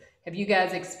neighborhoods. Have you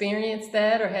guys experienced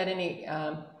that or had any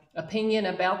opinion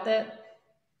about that?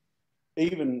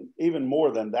 Even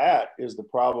more than that is the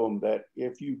problem that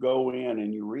if you go in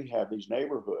and you rehab these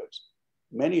neighborhoods,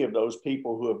 many of those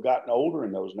people who have gotten older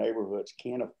in those neighborhoods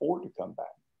can't afford to come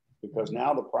back because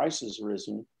now the price has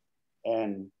risen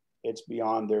and it's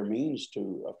beyond their means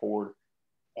to afford.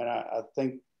 And I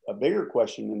think a bigger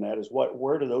question than that is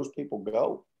where do those people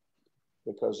go?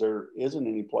 Because there isn't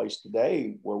any place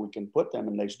today where we can put them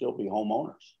and they still be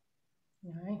homeowners.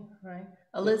 Right.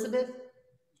 Elizabeth?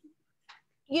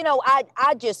 You know,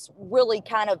 I just really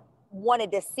kind of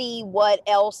wanted to see what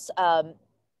else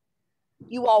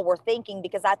you all were thinking,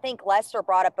 because I think Lester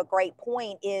brought up a great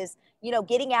point is, you know,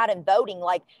 getting out and voting.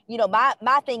 Like, you know,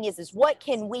 my thing is what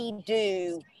can we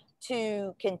do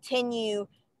to continue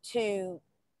to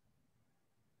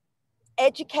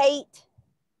educate?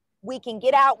 We can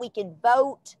get out, we can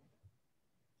vote.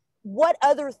 What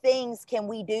other things can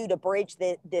we do to bridge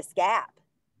this gap?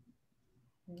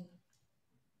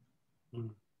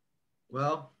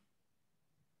 Well,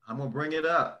 I'm gonna bring it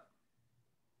up.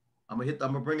 I'm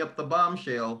gonna bring up the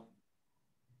bombshell.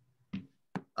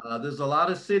 There's a lot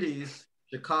of cities,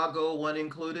 Chicago one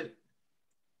included,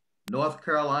 North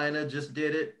Carolina just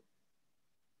did it.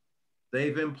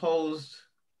 They've imposed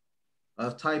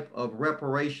a type of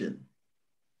reparation.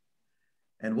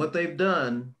 And what they've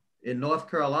done in North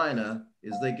Carolina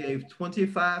is they gave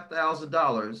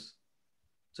 $25,000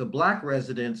 to Black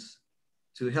residents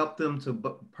to help them to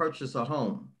purchase a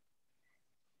home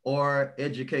or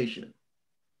education.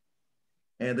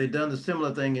 And they've done the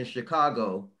similar thing in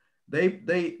Chicago. They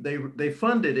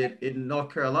funded it in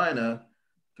North Carolina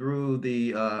through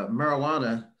the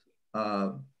marijuana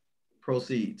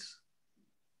proceeds.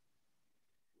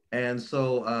 And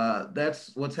so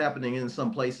that's what's happening in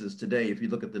some places today. If you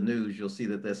look at the news, you'll see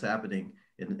that that's happening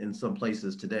in some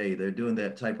places today. They're doing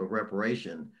that type of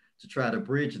reparation to try to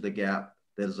bridge the gap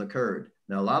that has occurred.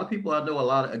 Now, a lot of people I know a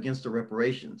lot against the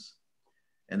reparations.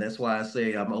 And that's why I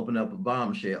say I'm opening up a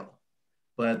bombshell.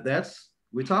 But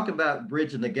we're talking about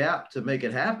bridging the gap to make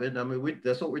it happen. I mean,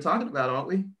 that's what we're talking about, aren't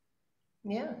we?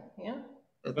 Yeah.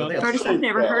 Curtis, I've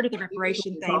never heard of the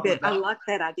reparation thing, but I like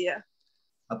that idea.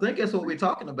 I think that's what we're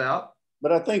talking about.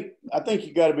 But I think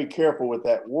you got to be careful with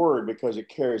that word because it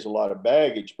carries a lot of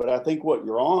baggage. But I think what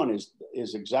you're on is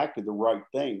exactly the right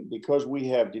thing, because we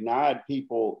have denied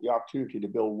people the opportunity to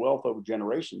build wealth over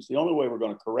generations. The only way we're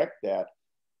going to correct that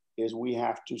is we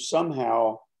have to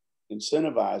somehow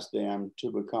incentivize them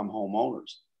to become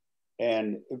homeowners.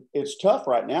 And it's tough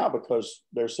right now because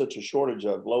there's such a shortage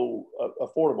of low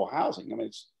affordable housing. I mean,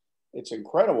 it's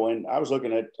incredible. And I was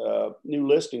looking at new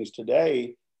listings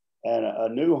today, and a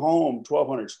new home,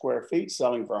 1,200 square feet,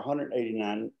 selling for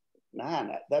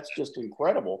 $189,900. That's just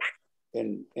incredible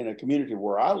in a community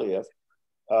where I live.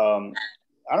 I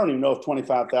don't even know if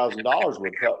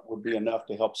 $25,000 would be enough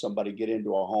to help somebody get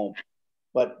into a home.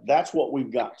 But that's what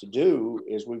we've got to do,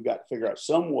 is we've got to figure out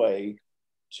some way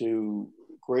to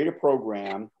create a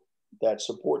program that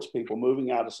supports people moving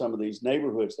out of some of these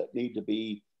neighborhoods that need to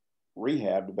be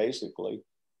rehabbed, basically,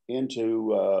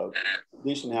 into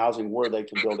decent housing where they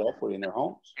can build equity in their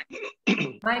homes.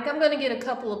 Mike, I'm going to get a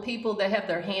couple of people that have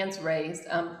their hands raised.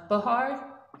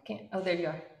 Bahar? There you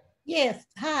are. Yes,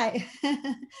 hi.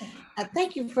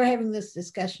 Thank you for having this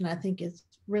discussion. I think it's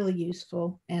really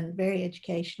useful and very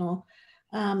educational.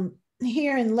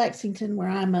 Here in Lexington, where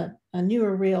I'm a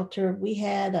newer realtor, we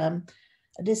had a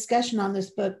discussion on this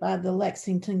book by the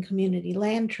Lexington Community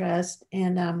Land Trust,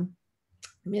 and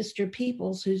Mr.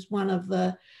 Peoples, who's one of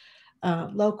the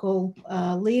local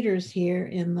leaders here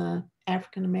in the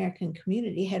African-American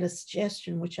community, had a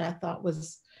suggestion, which I thought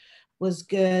was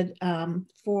good,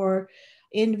 for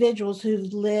individuals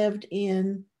who've lived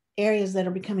in areas that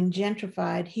are becoming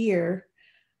gentrified here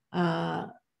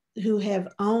who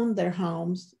have owned their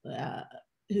homes,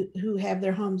 who have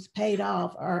their homes paid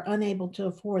off, are unable to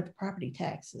afford the property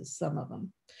taxes, some of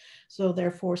them. So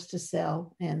they're forced to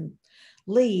sell and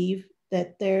leave,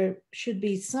 that there should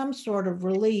be some sort of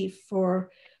relief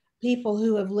for people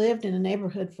who have lived in a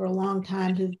neighborhood for a long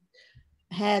time, who've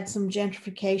had some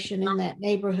gentrification in that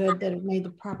neighborhood that have made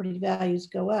the property values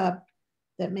go up,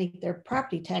 that make their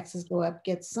property taxes go up,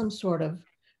 get some sort of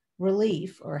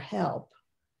relief or help.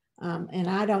 And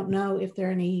I don't know if there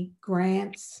are any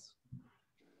grants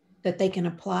that they can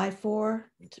apply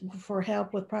for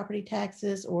help with property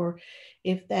taxes, or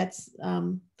if that's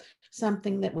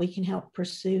something that we can help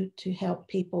pursue to help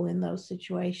people in those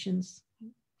situations.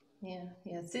 Yeah.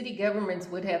 City governments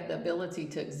would have the ability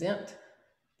to exempt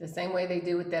the same way they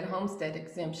do with that homestead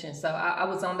exemption. So I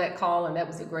was on that call, and that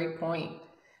was a great point.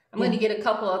 I'm going to get a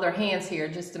couple other hands here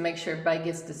just to make sure everybody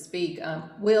gets to speak.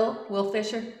 Will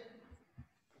Fisher?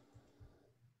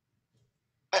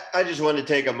 I just wanted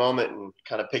to take a moment and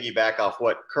kind of piggyback off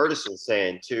what Curtis was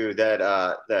saying too, that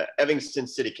the Evanston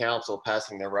City Council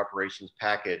passing their reparations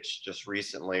package just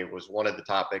recently was one of the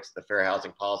topics the Fair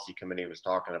Housing Policy Committee was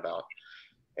talking about.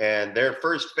 And their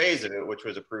first phase of it, which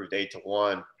was approved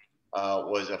 8-1,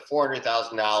 was a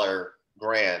 $400,000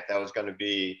 grant that was going to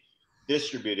be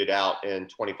distributed out in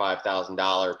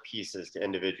 $25,000 pieces to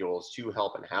individuals to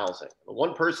help in housing. The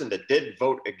one person that did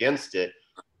vote against it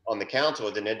on the council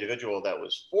was an individual that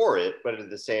was for it, but at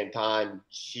the same time,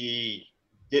 she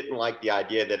didn't like the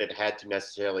idea that it had to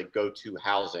necessarily go to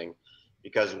housing,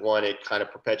 because one, it kind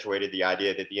of perpetuated the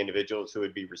idea that the individuals who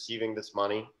would be receiving this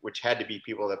money, which had to be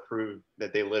people that proved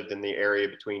that they lived in the area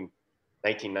between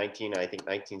 1919 and I think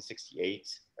 1968,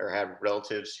 or had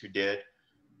relatives who did,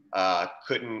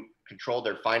 couldn't control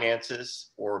their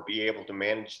finances or be able to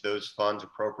manage those funds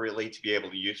appropriately to be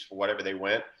able to use for whatever they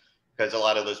went. Because a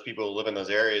lot of those people who live in those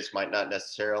areas might not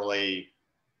necessarily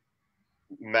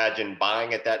imagine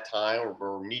buying at that time,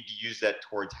 or need to use that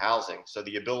towards housing. So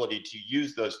the ability to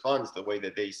use those funds the way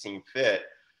that they seem fit,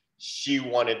 she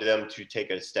wanted them to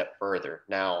take it a step further.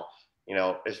 Now, you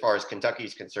know, as far as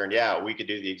Kentucky's concerned, yeah, we could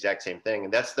do the exact same thing.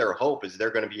 And that's their hope, is they're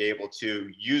going to be able to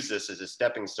use this as a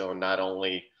stepping stone, not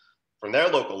only from their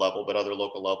local level, but other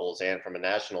local levels and from a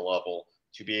national level,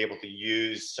 to be able to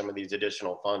use some of these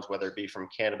additional funds, whether it be from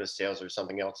cannabis sales or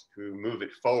something else, to move it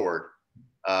forward.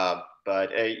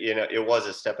 But you know, it was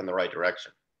a step in the right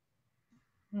direction.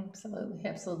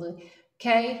 Absolutely.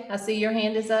 Kay, I see your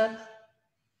hand is up.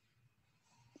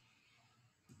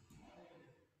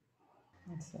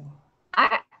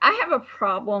 I have a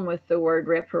problem with the word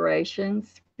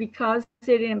reparations, because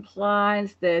it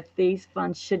implies that these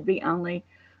funds should be only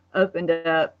opened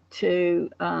up to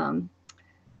one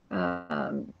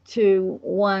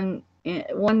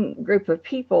group of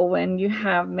people, when you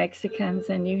have Mexicans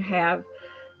and you have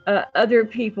other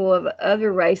people of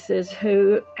other races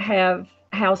who have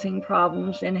housing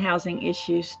problems and housing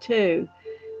issues too.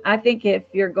 I think if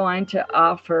you're going to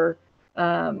offer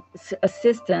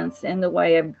assistance in the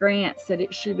way of grants, that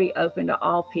it should be open to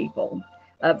all people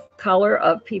of color,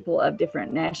 of people of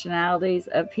different nationalities,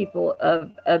 of people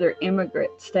of other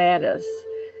immigrant status.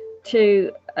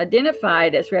 To identify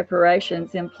it as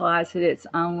reparations implies that it's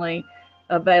only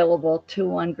available to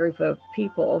one group of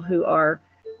people who are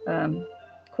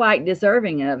quite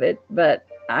deserving of it. But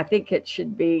I think it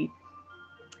should be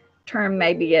termed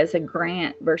maybe as a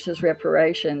grant versus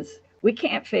reparations. We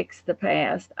can't fix the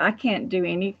past. I can't do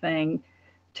anything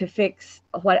to fix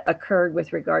what occurred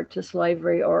with regard to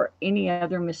slavery or any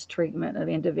other mistreatment of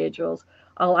individuals.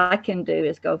 All I can do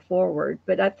is go forward.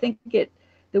 But I think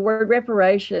the word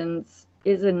reparations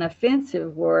is an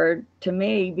offensive word to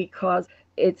me, because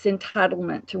it's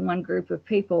entitlement to one group of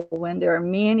people, when there are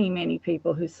many, many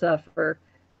people who suffer,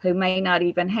 who may not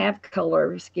even have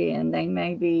color of skin. They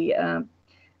may be an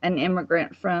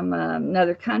immigrant from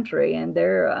another country, and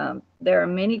there are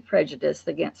many prejudices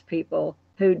against people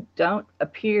who don't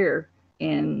appear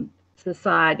in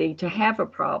society to have a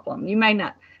problem. You may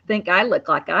not think I look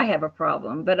like I have a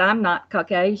problem, but I'm not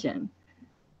Caucasian.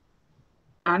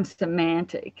 I'm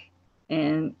semantic,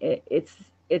 and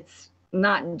it's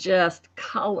not just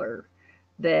color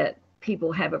that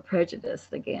people have a prejudice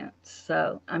against.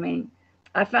 So, I mean,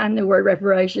 I find the word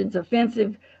reparations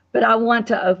offensive, but I want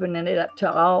to open it up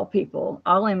to all people.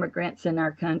 All immigrants in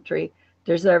our country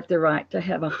deserve the right to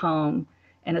have a home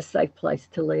and a safe place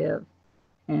to live.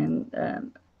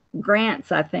 And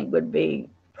grants, I think, would be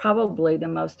probably the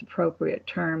most appropriate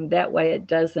term. That way it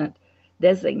doesn't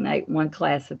designate one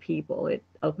class of people. It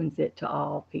opens it to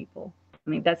all people. I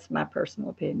mean, that's my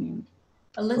personal opinion.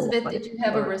 Elizabeth, did you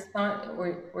have a response,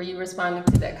 or were you responding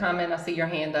to that comment? I see your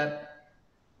hand up.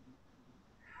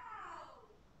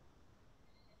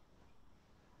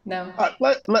 No.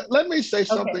 Let me say Okay.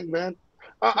 something, then.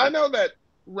 I know that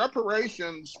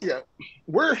reparations,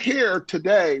 we're here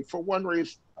today for one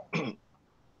reason,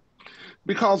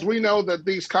 because we know that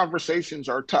these conversations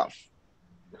are tough.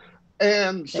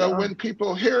 And so when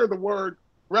people hear the word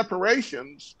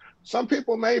reparations, some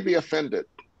people may be offended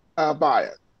by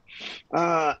it.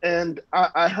 And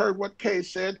I heard what Kay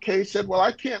said. Kay said, well,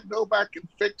 I can't go back and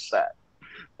fix that.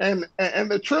 And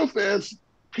the truth is,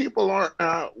 people aren't,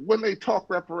 when they talk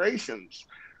reparations,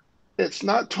 it's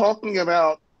not talking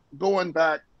about going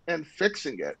back and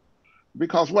fixing it,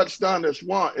 because what's done is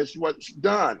what's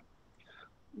done.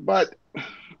 But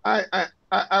I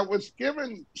was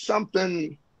given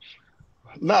something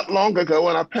not long ago,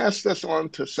 and I passed this on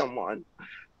to someone.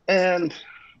 And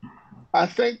I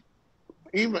think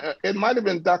even it might have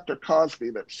been Dr. Cosby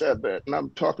that said that. And I'm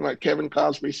talking about Kevin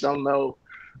Cosby, some know.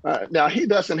 Now, he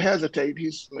doesn't hesitate.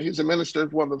 He's a minister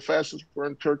of one of the fastest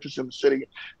growing churches in the city,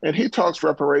 and he talks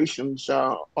reparations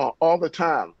all the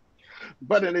time.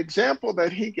 But an example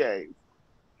that he gave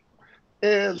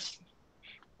is,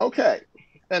 okay,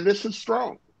 and this is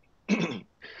strong.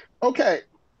 Okay,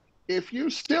 if you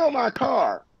steal my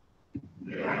car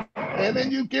and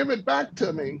then you give it back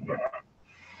to me,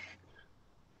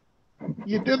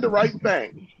 you did the right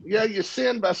thing. Yeah, you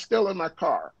sinned by stealing my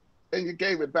car and you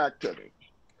gave it back to me.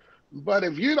 But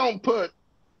if you don't put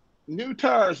new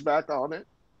tires back on it,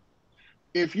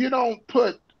 if you don't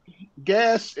put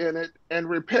gas in it and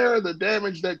repair the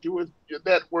damage that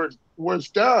was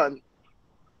done,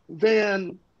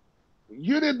 then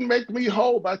you didn't make me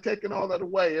whole by taking all that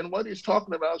away. And what he's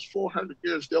talking about is 400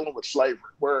 years dealing with slavery,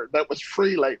 where that was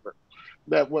free labor,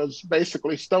 that was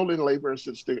basically stolen labor, as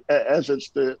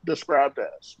it's described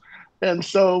as. And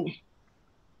so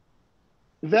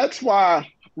that's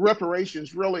why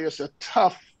reparations really is a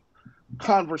tough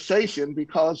conversation,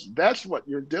 because that's what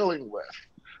you're dealing with.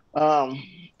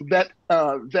 That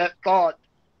thought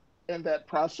and that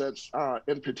process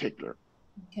in particular.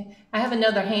 Okay, I have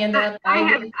another hand up.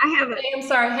 I'm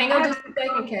sorry, hang on just a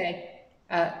second, Kay.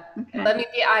 Let me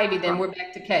be Ivy, then we're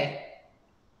back to Kay.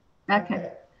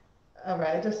 Okay. All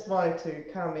right, I just wanted to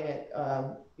comment,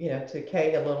 to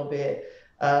Kay a little bit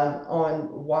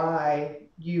on why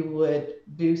you would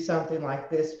do something like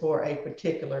this for a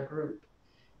particular group.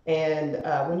 And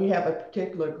when you have a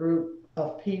particular group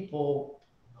of people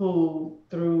who,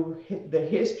 through the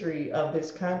history of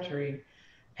this country,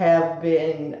 have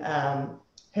been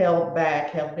held back,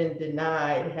 have been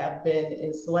denied, have been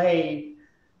enslaved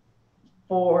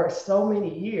for so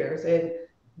many years. And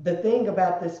the thing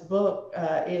about this book,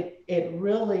 it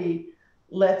really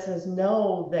lets us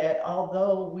know that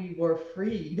although we were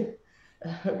freed,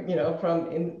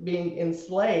 from being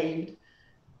enslaved,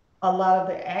 a lot of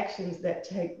the actions that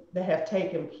have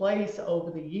taken place over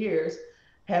the years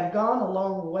have gone a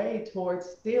long way towards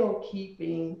still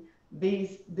keeping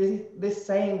this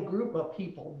same group of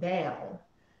people down.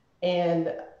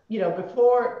 And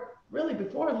before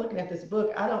looking at this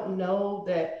book, I don't know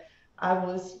that I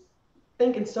was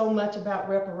thinking so much about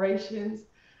reparations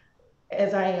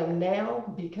as I am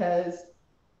now, because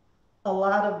a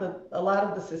lot of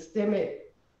the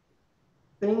systemic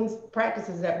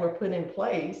practices that were put in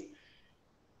place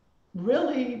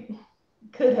really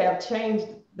could have changed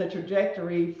the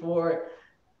trajectory for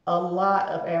a lot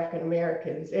of African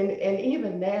Americans. And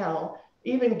even now,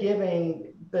 even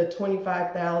giving the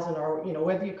 25,000, or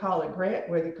whether you call it grant,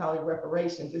 whether you call it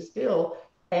reparations, it still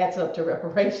adds up to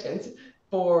reparations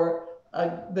for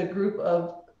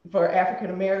for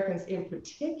African Americans in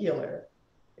particular.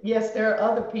 Yes, there are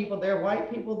other people, there are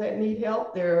white people that need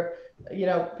help, there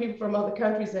are people from other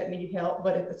countries that need help,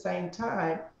 but at the same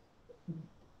time,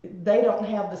 they don't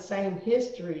have the same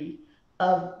history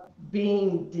of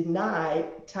being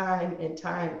denied time and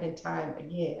time and time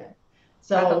again.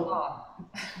 So by the law.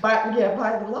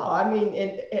 By the law. I mean,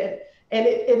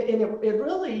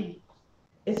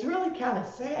 it's really kind of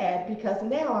sad, because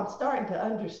now I'm starting to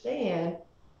understand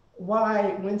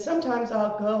why, when sometimes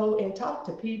I'll go and talk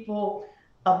to people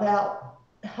about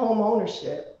home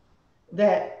ownership,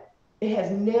 that it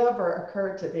has never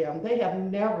occurred to them. They have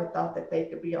never thought that they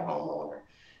could be a homeowner.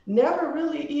 Never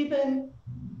really even,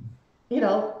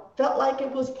 felt like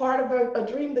it was part of a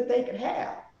dream that they could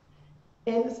have.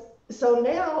 And so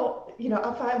now,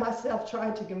 I find myself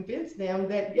trying to convince them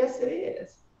that, yes, it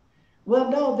is. Well,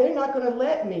 no, they're not going to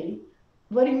let me.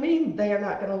 What do you mean they're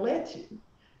not going to let you?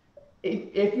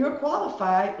 If you're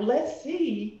qualified, let's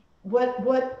see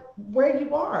where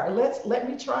you are. Let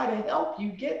me try to help you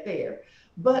get there.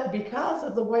 But because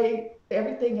of the way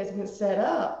everything has been set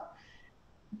up,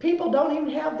 people don't even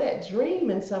have that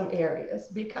dream in some areas,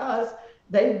 because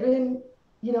they've been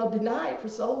you know, denied for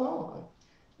so long.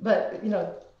 But, you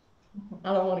know,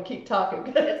 I don't want to keep talking,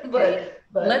 but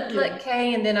let's yeah. let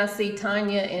Kay, and then I see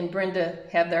Tanya and Brenda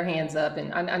have their hands up,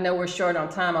 and I know we're short on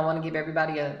time. I want to give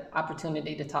everybody an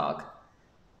opportunity to talk.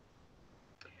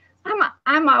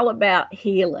 I'm all about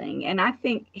healing, and I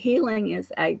think healing is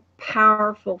a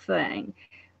powerful thing.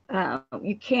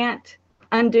 You can't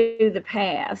undo the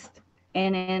past,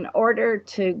 and in order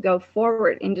to go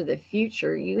forward into the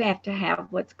future, you have to have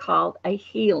what's called a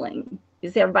healing.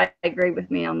 Does everybody agree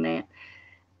with me on that?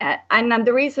 And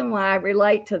the reason why I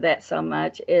relate to that so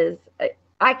much is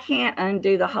I can't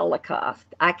undo the Holocaust.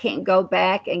 I can't go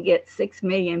back and get 6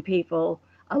 million people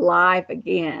alive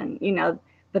again, you know,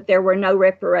 but there were no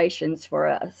reparations for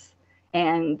us.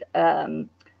 And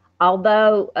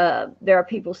although there are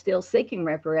people still seeking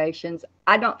reparations,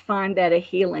 I don't find that a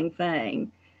healing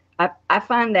thing. I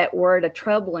find that word a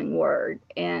troubling word.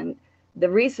 And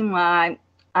the reason why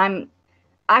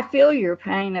I feel your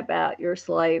pain about your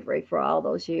slavery for all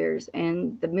those years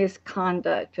and the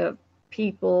misconduct of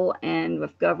people and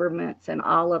with governments and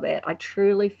all of that. I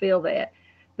truly feel that.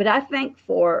 But I think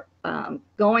for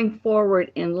going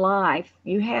forward in life,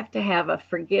 you have to have a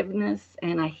forgiveness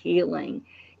and a healing.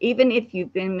 Even if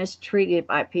you've been mistreated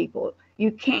by people,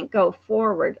 you can't go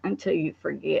forward until you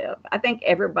forgive. I think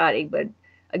everybody would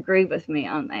agree with me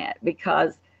on that,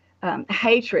 because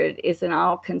hatred is an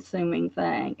all-consuming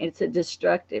thing. It's a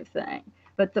destructive thing.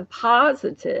 But the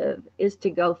positive is to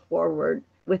go forward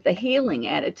with a healing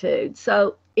attitude.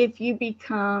 So if you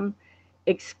become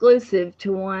exclusive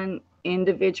to one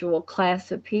individual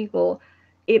class of people,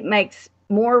 it makes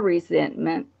more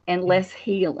resentment and less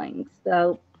healing.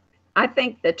 So I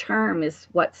think the term is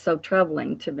what's so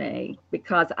troubling to me,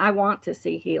 because I want to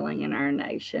see healing in our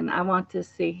nation. I want to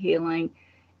see healing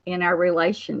in our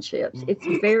relationships. It's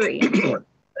very important.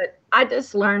 But I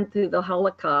just learned through the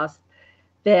Holocaust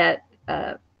that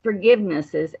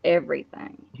forgiveness is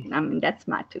everything. I mean, that's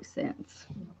my 2 cents.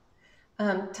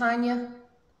 Tanya?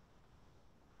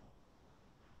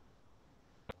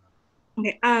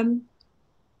 Okay.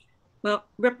 Well,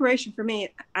 reparation for me,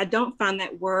 I don't find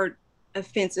that word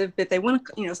offensive, but they want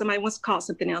to, you know, somebody wants to call it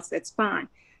something else, that's fine.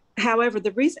 However,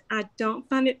 the reason I don't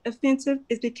find it offensive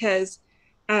is because,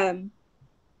 and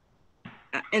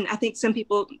I think some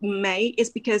people may, is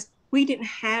because we didn't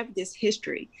have this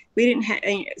history. We didn't have,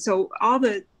 so all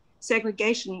the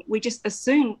segregation we just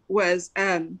assumed was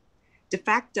de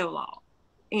facto law,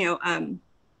 you know,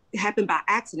 happened by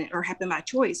accident or happened by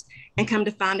choice, and come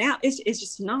to find out it's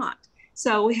just not.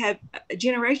 So we have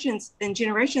generations and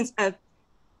generations of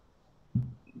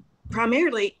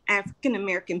primarily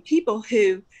African-American people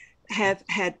who have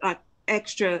had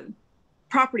extra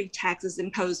property taxes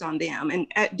imposed on them, and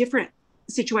at different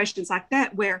situations like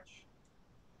that, where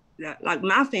like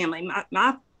my family,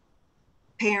 my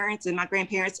parents and my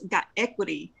grandparents got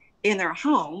equity in their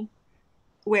home,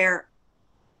 where,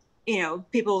 you know,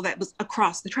 people that was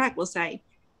across the track, we'll say,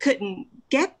 couldn't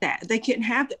get that. They couldn't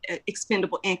have the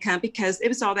expendable income because it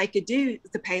was all they could do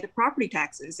to pay the property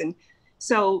taxes. And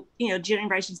so, you know,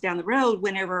 generations down the road,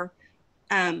 whenever,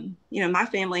 you know, my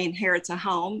family inherits a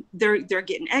home, they're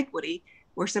getting equity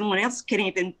where someone else can't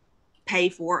even pay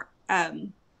for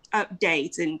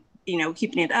updates and, you know,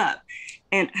 keeping it up.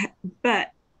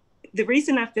 But the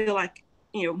reason I feel like,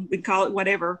 you know, we call it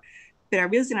whatever, but the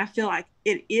reason I feel like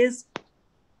it is,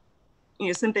 you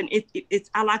know, something, it's,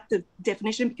 I like the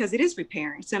definition because it is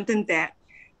repairing something that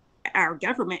our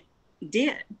government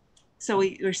did. So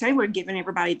we're saying we're giving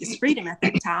everybody this freedom at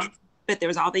that time, but there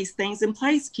was all these things in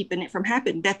place keeping it from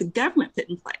happening that the government put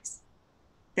in place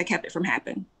that kept it from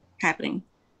happening.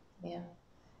 Yeah.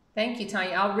 Thank you,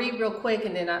 Tanya. I'll read real quick,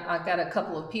 and then I got a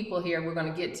couple of people here we're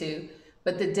going to get to.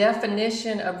 But the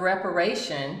definition of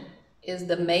reparation is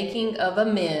the making of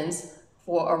amends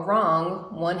for a wrong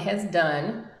one has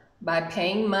done by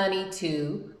paying money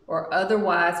to or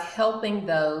otherwise helping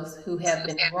those who have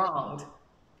been wronged.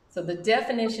 So the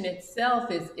definition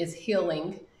itself is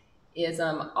healing, is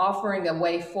offering a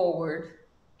way forward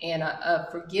and a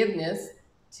forgiveness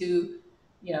to,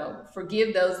 you know,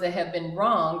 forgive those that have been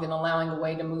wronged and allowing a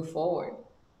way to move forward.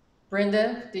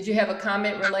 Brenda, did you have a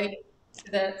comment related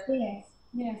to that?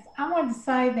 Yes. I wanted to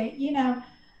say that, you know,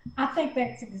 I think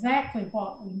that's exactly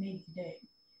what we need to do,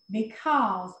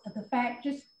 because of the fact,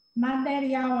 just my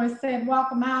daddy always said,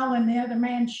 walk a mile in the other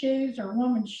man's shoes or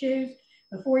woman's shoes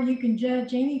before you can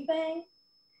judge anything.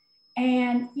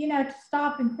 And, you know, to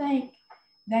stop and think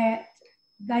that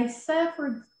they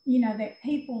suffered, you know, that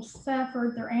people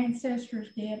suffered, their ancestors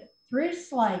did, through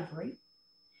slavery.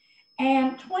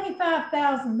 And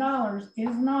 $25,000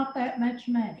 is not that much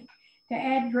money. to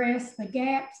address the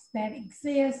gaps that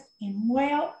exist in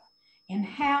wealth, in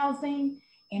housing,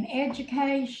 in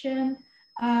education,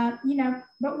 you know,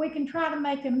 but we can try to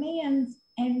make amends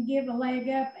and give a leg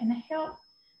up and help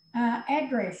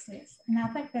address this. And I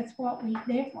think that's what we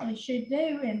definitely should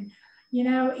do. And, you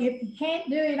know, if you can't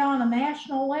do it on a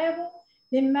national level,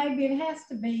 then maybe it has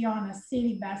to be on a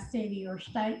city by city or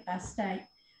state by state.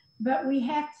 But we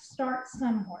have to start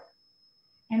somewhere,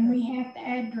 and we have to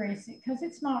address it because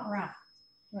it's not right.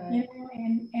 Right. You know,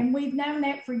 and we've known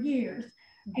that for years.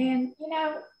 And, you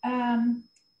know,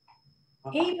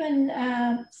 even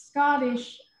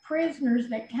Scottish prisoners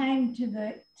that came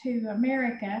to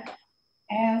America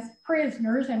as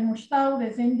prisoners and were sold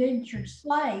as indentured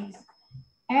slaves,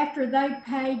 after they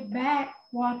paid back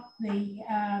what the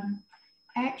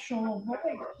actual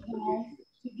voyage was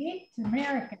to get to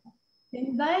America,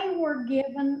 then they were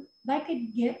given, they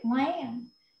could get land.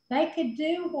 They could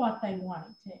do what they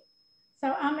wanted to.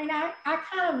 So, I mean, I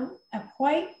kind of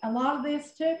equate a lot of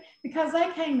this to, because they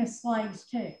came as slaves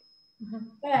too. Mm-hmm.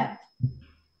 But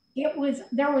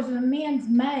there was amends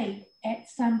made at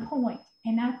some point.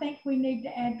 And I think we need to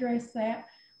address that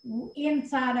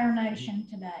inside our nation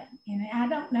today. And I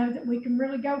don't know that we can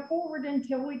really go forward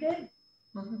until we do.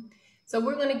 Mm-hmm. So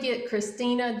we're going to get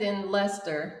Christina, then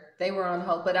Lester. They were on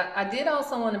hold. But I did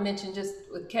also want to mention, just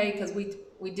with Kay, because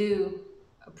we do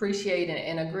appreciate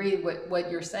and agree with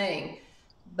what you're saying.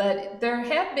 But there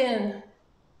have been,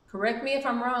 correct me if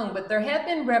I'm wrong, but there have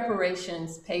been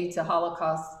reparations paid to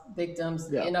Holocaust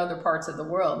victims in other parts of the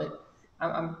world.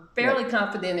 I'm fairly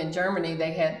confident in Germany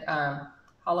they had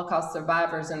Holocaust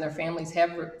survivors and their families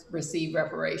have received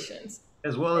reparations.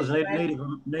 As well as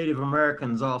Native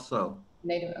Americans also.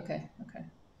 Okay.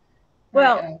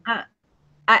 Well,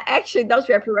 actually, those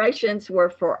reparations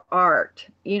were for art,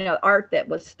 you know, art that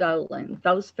was stolen.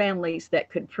 Those families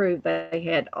that could prove they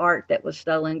had art that was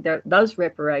stolen, those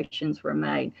reparations were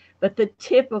made. But the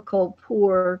typical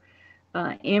poor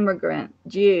immigrant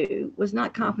Jew was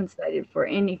not compensated for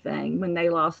anything when they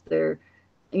lost their,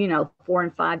 you know, 4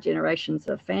 and 5 generations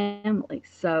of families.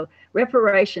 So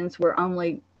reparations were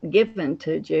only given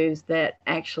to Jews that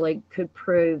actually could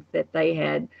prove that they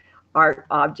had art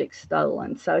objects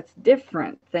stolen. So it's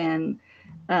different than,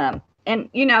 and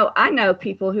you know, I know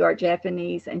people who are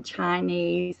Japanese and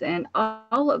Chinese, and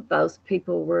all of those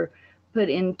people were put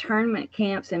in internment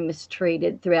camps and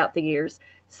mistreated throughout the years.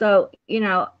 So, you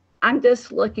know, I'm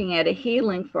just looking at a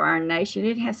healing for our nation.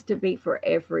 It has to be for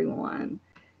everyone.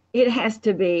 It has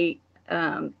to be,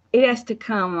 it has to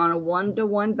come on a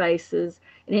one-to-one basis,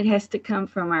 and it has to come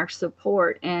from our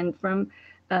support and from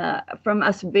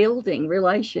us building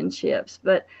relationships.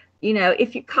 But, you know,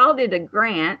 if you called it a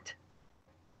grant,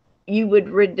 you would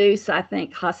reduce, I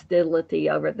think, hostility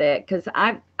over that. Because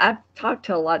I've talked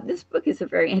to a lot. This book is a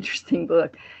very interesting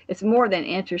book. It's more than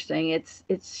interesting. It's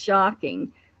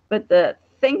shocking. But the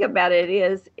thing about it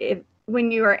is,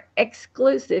 when you are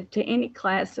exclusive to any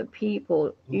class of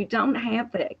people, you don't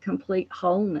have that complete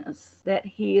wholeness, that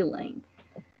healing.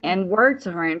 And words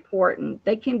are important.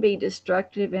 They can be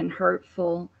destructive and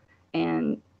hurtful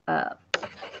and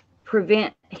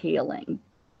prevent healing.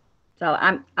 So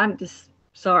I'm just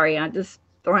sorry. I'm just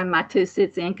throwing my 2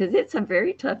 cents in because it's a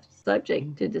very tough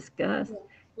subject to discuss.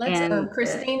 Let's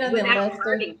Christina, then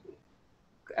Lester.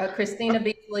 Christina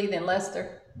Beasley, then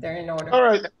Lester. They're in order. All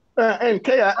right. And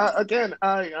Kay,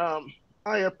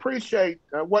 I appreciate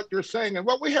what you're saying, and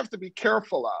what we have to be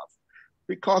careful of,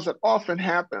 because it often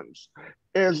happens,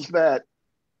 is that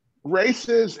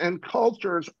races and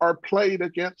cultures are played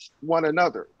against one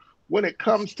another when it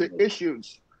comes to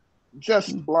issues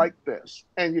just like this.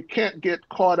 And you can't get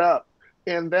caught up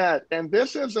in that. And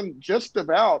this isn't just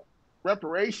about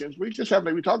reparations. We just happen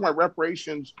to be talking about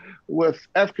reparations with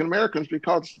African Americans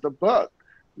because of the book.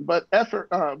 But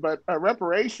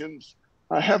reparations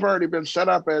have already been set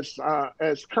up,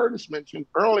 as Curtis mentioned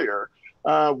earlier,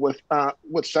 with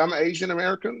some Asian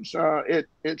Americans.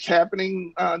 It's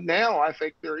happening now. I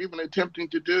think they're even attempting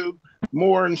to do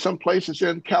more in some places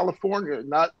in California,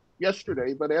 not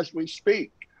yesterday, but as we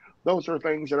speak. Those are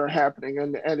things that are happening,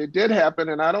 and it did happen.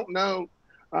 And I don't know,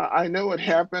 I know it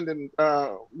happened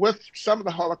with some of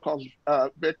the Holocaust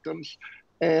victims,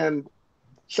 and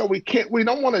so we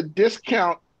don't want to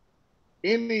discount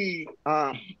any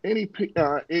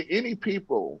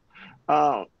people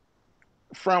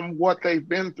from what they've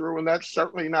been through, and that's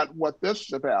certainly not what this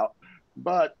is about.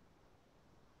 But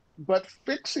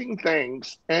fixing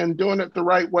things and doing it the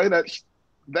right way,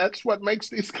 that's what makes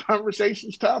these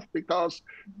conversations tough, because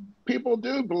people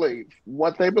do believe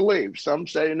what they believe. Some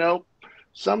say no,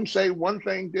 some say one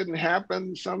thing didn't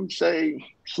happen, some say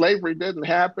slavery didn't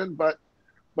happen, but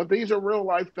but these are real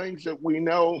life things that we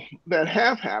know that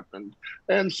have happened.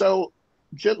 And so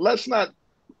let's not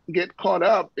get caught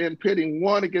up in pitting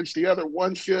one against the other.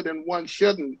 One should and one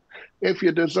shouldn't. If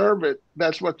you deserve it,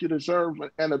 that's what you deserve,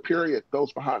 and a period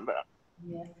goes behind that.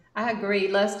 Yeah, I agree.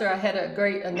 Lester, I had a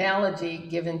great analogy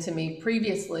given to me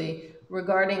previously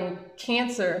regarding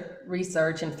cancer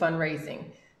research and fundraising.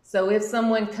 So if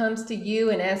someone comes to you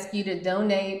and asks you to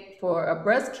donate for a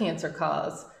breast cancer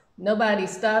cause, nobody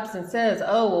stops and says,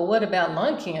 oh, well, what about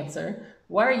lung cancer?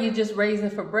 Why are you just raising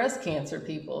for breast cancer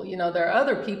people? You know, there are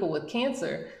other people with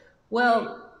cancer.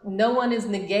 Well, no one is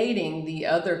negating the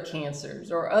other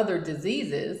cancers or other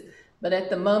diseases, but at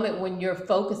the moment when you're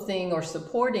focusing or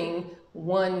supporting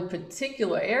one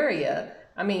particular area,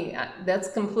 I mean,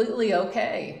 that's completely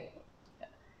okay.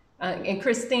 And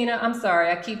Christina, I'm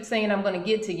sorry, I keep saying I'm going to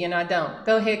get to you and I don't.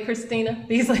 Go ahead, Christina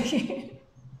Beasley.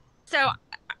 So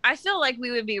I feel like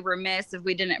we would be remiss if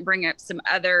we didn't bring up some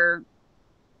other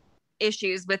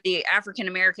issues with the African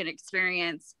American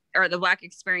experience or the Black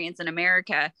experience in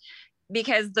America,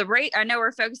 because the rate, I know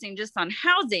we're focusing just on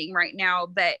housing right now,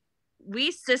 but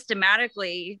we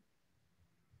systematically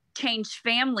change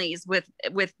families with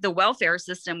the welfare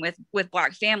system with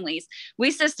Black families.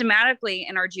 We systematically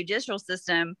in our judicial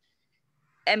system,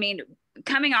 I mean,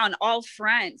 coming on all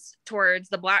fronts towards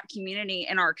the Black community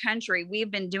in our country. We've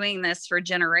been doing this for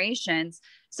generations.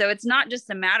 So it's not just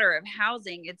a matter of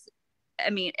housing. It's,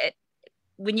 I mean,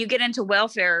 when you get into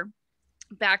welfare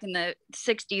back in the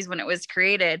 60s when it was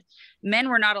created, men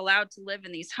were not allowed to live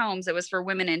in these homes. It was for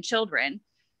women and children.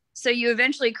 So you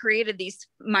eventually created these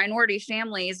minority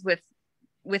families with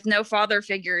no father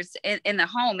figures in the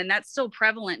home. And that's still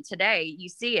prevalent today. You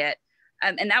see it.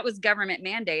 And that was government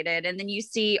mandated. And then you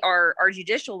see our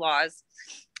judicial laws.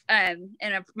 In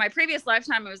my previous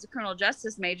lifetime, I was a criminal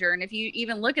justice major. And if you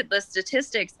even look at the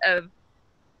statistics of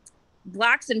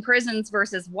Blacks in prisons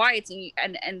versus whites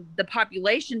and the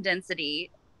population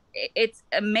density, it's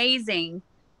amazing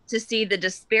to see the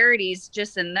disparities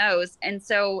just in those. And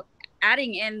so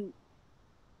adding in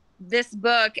this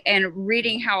book and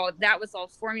reading how that was all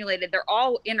formulated, they're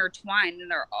all intertwined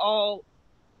and they're all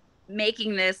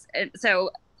making this. So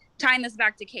tying this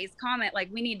back to Kay's comment, like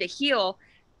we need to heal.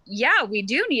 Yeah, we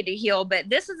do need to heal, but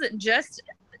this isn't just,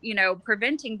 you know,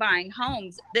 preventing buying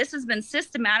homes. This has been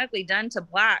systematically done to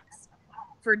Blacks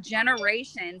for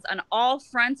generations on all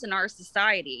fronts in our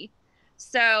society.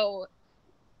 So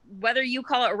whether you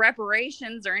call it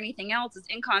reparations or anything else is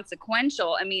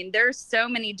inconsequential. I mean, there's so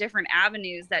many different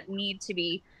avenues that need to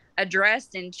be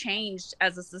addressed and changed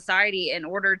as a society in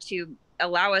order to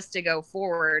allow us to go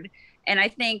forward. And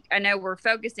I know we're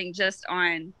focusing just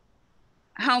on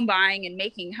home buying and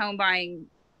making home buying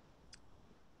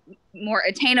more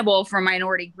attainable for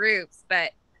minority groups,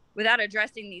 but without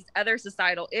addressing these other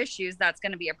societal issues, that's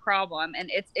going to be a problem.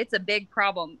 And it's a big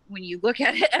problem when you look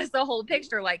at it as the whole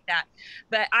picture like that.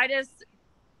 But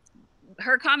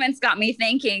her comments got me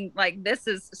thinking, like, this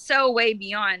is so way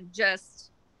beyond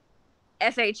just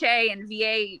FHA and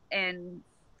VA and,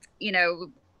 you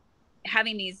know,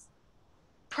 having these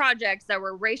projects that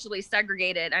were racially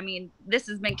segregated. I mean, this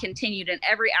has been continued in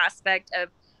every aspect of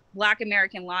Black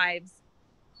American lives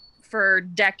for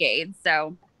decades.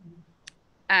 So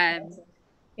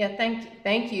yeah,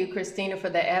 thank you, Christina, for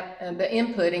the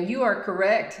input. And you are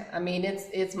correct. I mean,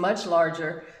 it's much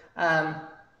larger,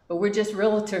 but we're just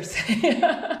realtors.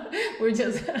 We're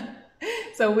just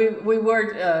so we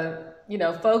were you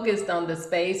know, focused on the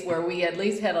space where we at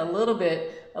least had a little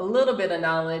bit of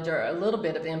knowledge or a little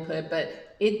bit of input.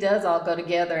 But it does all go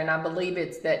together, and I believe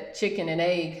it's that chicken and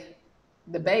egg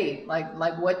debate. Like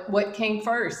what came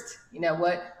first? You know,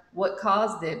 what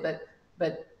caused it?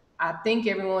 But I think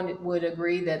everyone would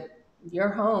agree that your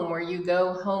home, where you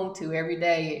go home to every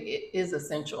day, it is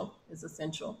essential. It's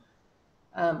essential.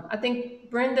 I think,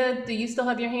 Brenda, do you still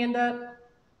have your hand up?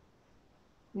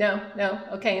 No.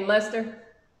 Okay, and Lester?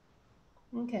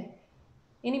 Okay.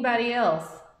 Anybody else?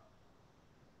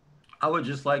 I would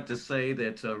just like to say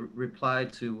that reply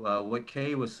to what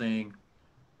Kay was saying.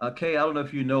 Kay, I don't know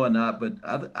if you know or not, but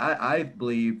I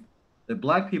believe that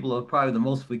Black people are probably the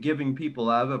most forgiving people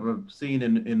I've ever seen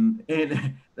in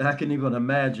that I can even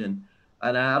imagine.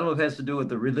 And I don't know if it has to do with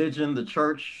the religion, the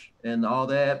church, and all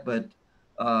that, but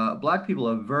Black people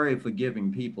are very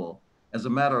forgiving people. As a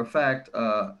matter of fact,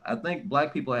 I think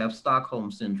Black people have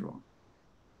Stockholm syndrome.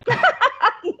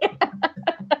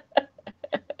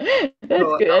 That's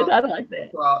so good. I like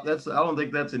that. I don't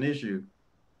think that's an issue.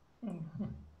 Mm-hmm.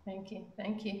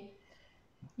 Thank you.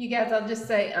 You guys, I'll just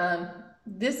say,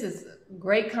 this is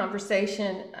great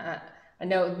conversation. I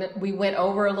know we went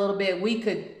over a little bit. We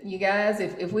could, you guys,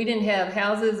 if we didn't have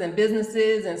houses and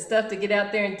businesses and stuff to get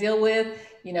out there and deal with,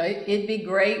 you know, it'd be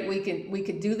great. We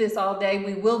could do this all day.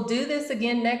 We will do this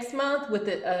again next month with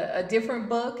a different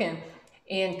book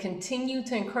and continue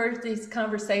to encourage these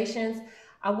conversations.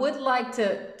 I would like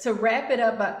to wrap it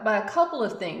up by a couple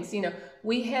of things. You know,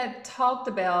 we had talked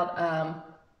about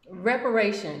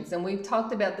reparations, and we've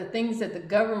talked about the things that the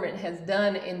government has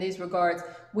done in these regards.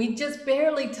 We just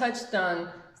barely touched on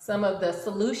some of the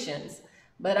solutions.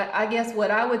 But I guess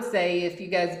what I would say, if you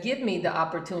guys give me the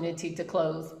opportunity to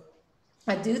close,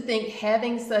 I do think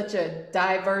having such a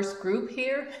diverse group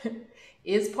here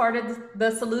is part of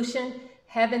the solution.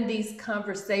 Having these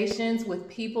conversations with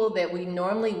people that we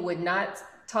normally would not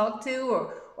talk to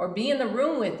or be in the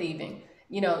room with even,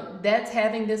 you know, that's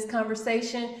having this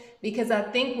conversation. Because I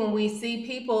think when we see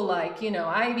people like, you know,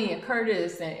 Ivy and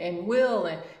Curtis and Will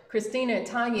and Christina and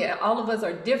Tanya, all of us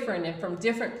are different and from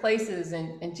different places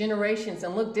and generations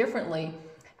and look differently.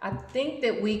 I think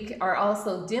that we are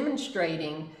also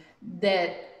demonstrating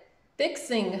that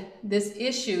fixing this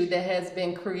issue that has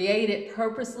been created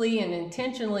purposely and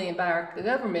intentionally by our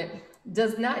government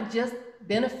does not just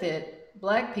benefit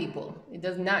Black people. It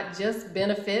does not just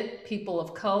benefit people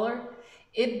of color.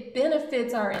 It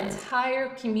benefits our entire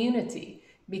community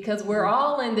because we're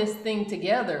all in this thing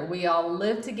together. We all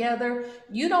live together.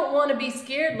 You don't want to be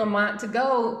scared, Lamont, to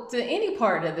go to any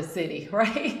part of the city,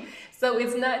 right? So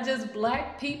it's not just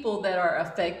Black people that are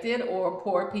affected or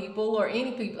poor people or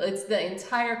any people. It's the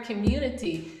entire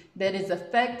community that is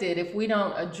affected if we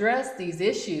don't address these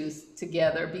issues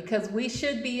together, because we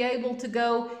should be able to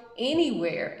go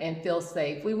anywhere and feel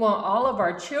safe. We want all of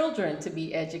our children to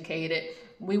be educated.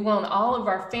 We want all of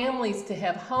our families to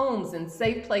have homes and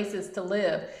safe places to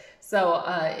live. So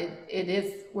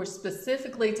we're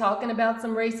specifically talking about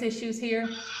some race issues here,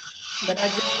 but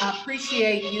I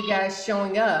appreciate you guys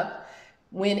showing up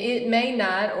when it may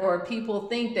not, or people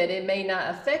think that it may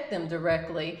not affect them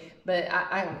directly. But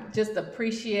I just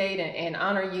appreciate and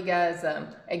honor you guys'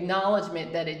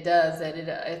 acknowledgement that it does, that it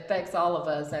affects all of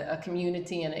us, a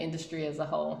community and an industry as a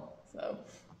whole. So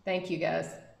thank you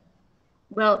guys.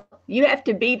 Well, you have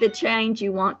to be the change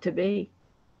you want to be.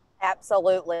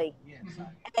 Absolutely.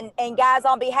 And guys,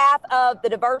 on behalf of the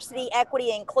Diversity,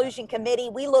 Equity, and Inclusion Committee,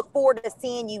 we look forward to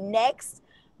seeing you next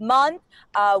month.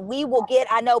 We will get,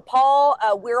 I know Paul,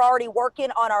 we're already working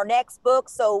on our next book.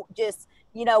 So just,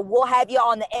 you know, we'll have you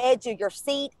on the edge of your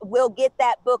seat. We'll get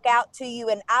that book out to you.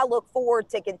 And I look forward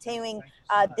to continuing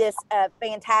this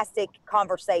fantastic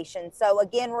conversation. So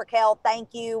again, Raquel,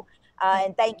 thank you.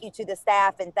 And thank you to the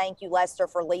staff, and thank you, Lester,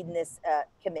 for leading this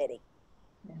committee.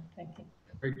 Yeah, thank you.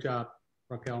 Great job,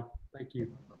 Raquel. Thank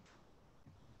you.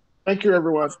 Thank you,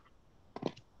 everyone.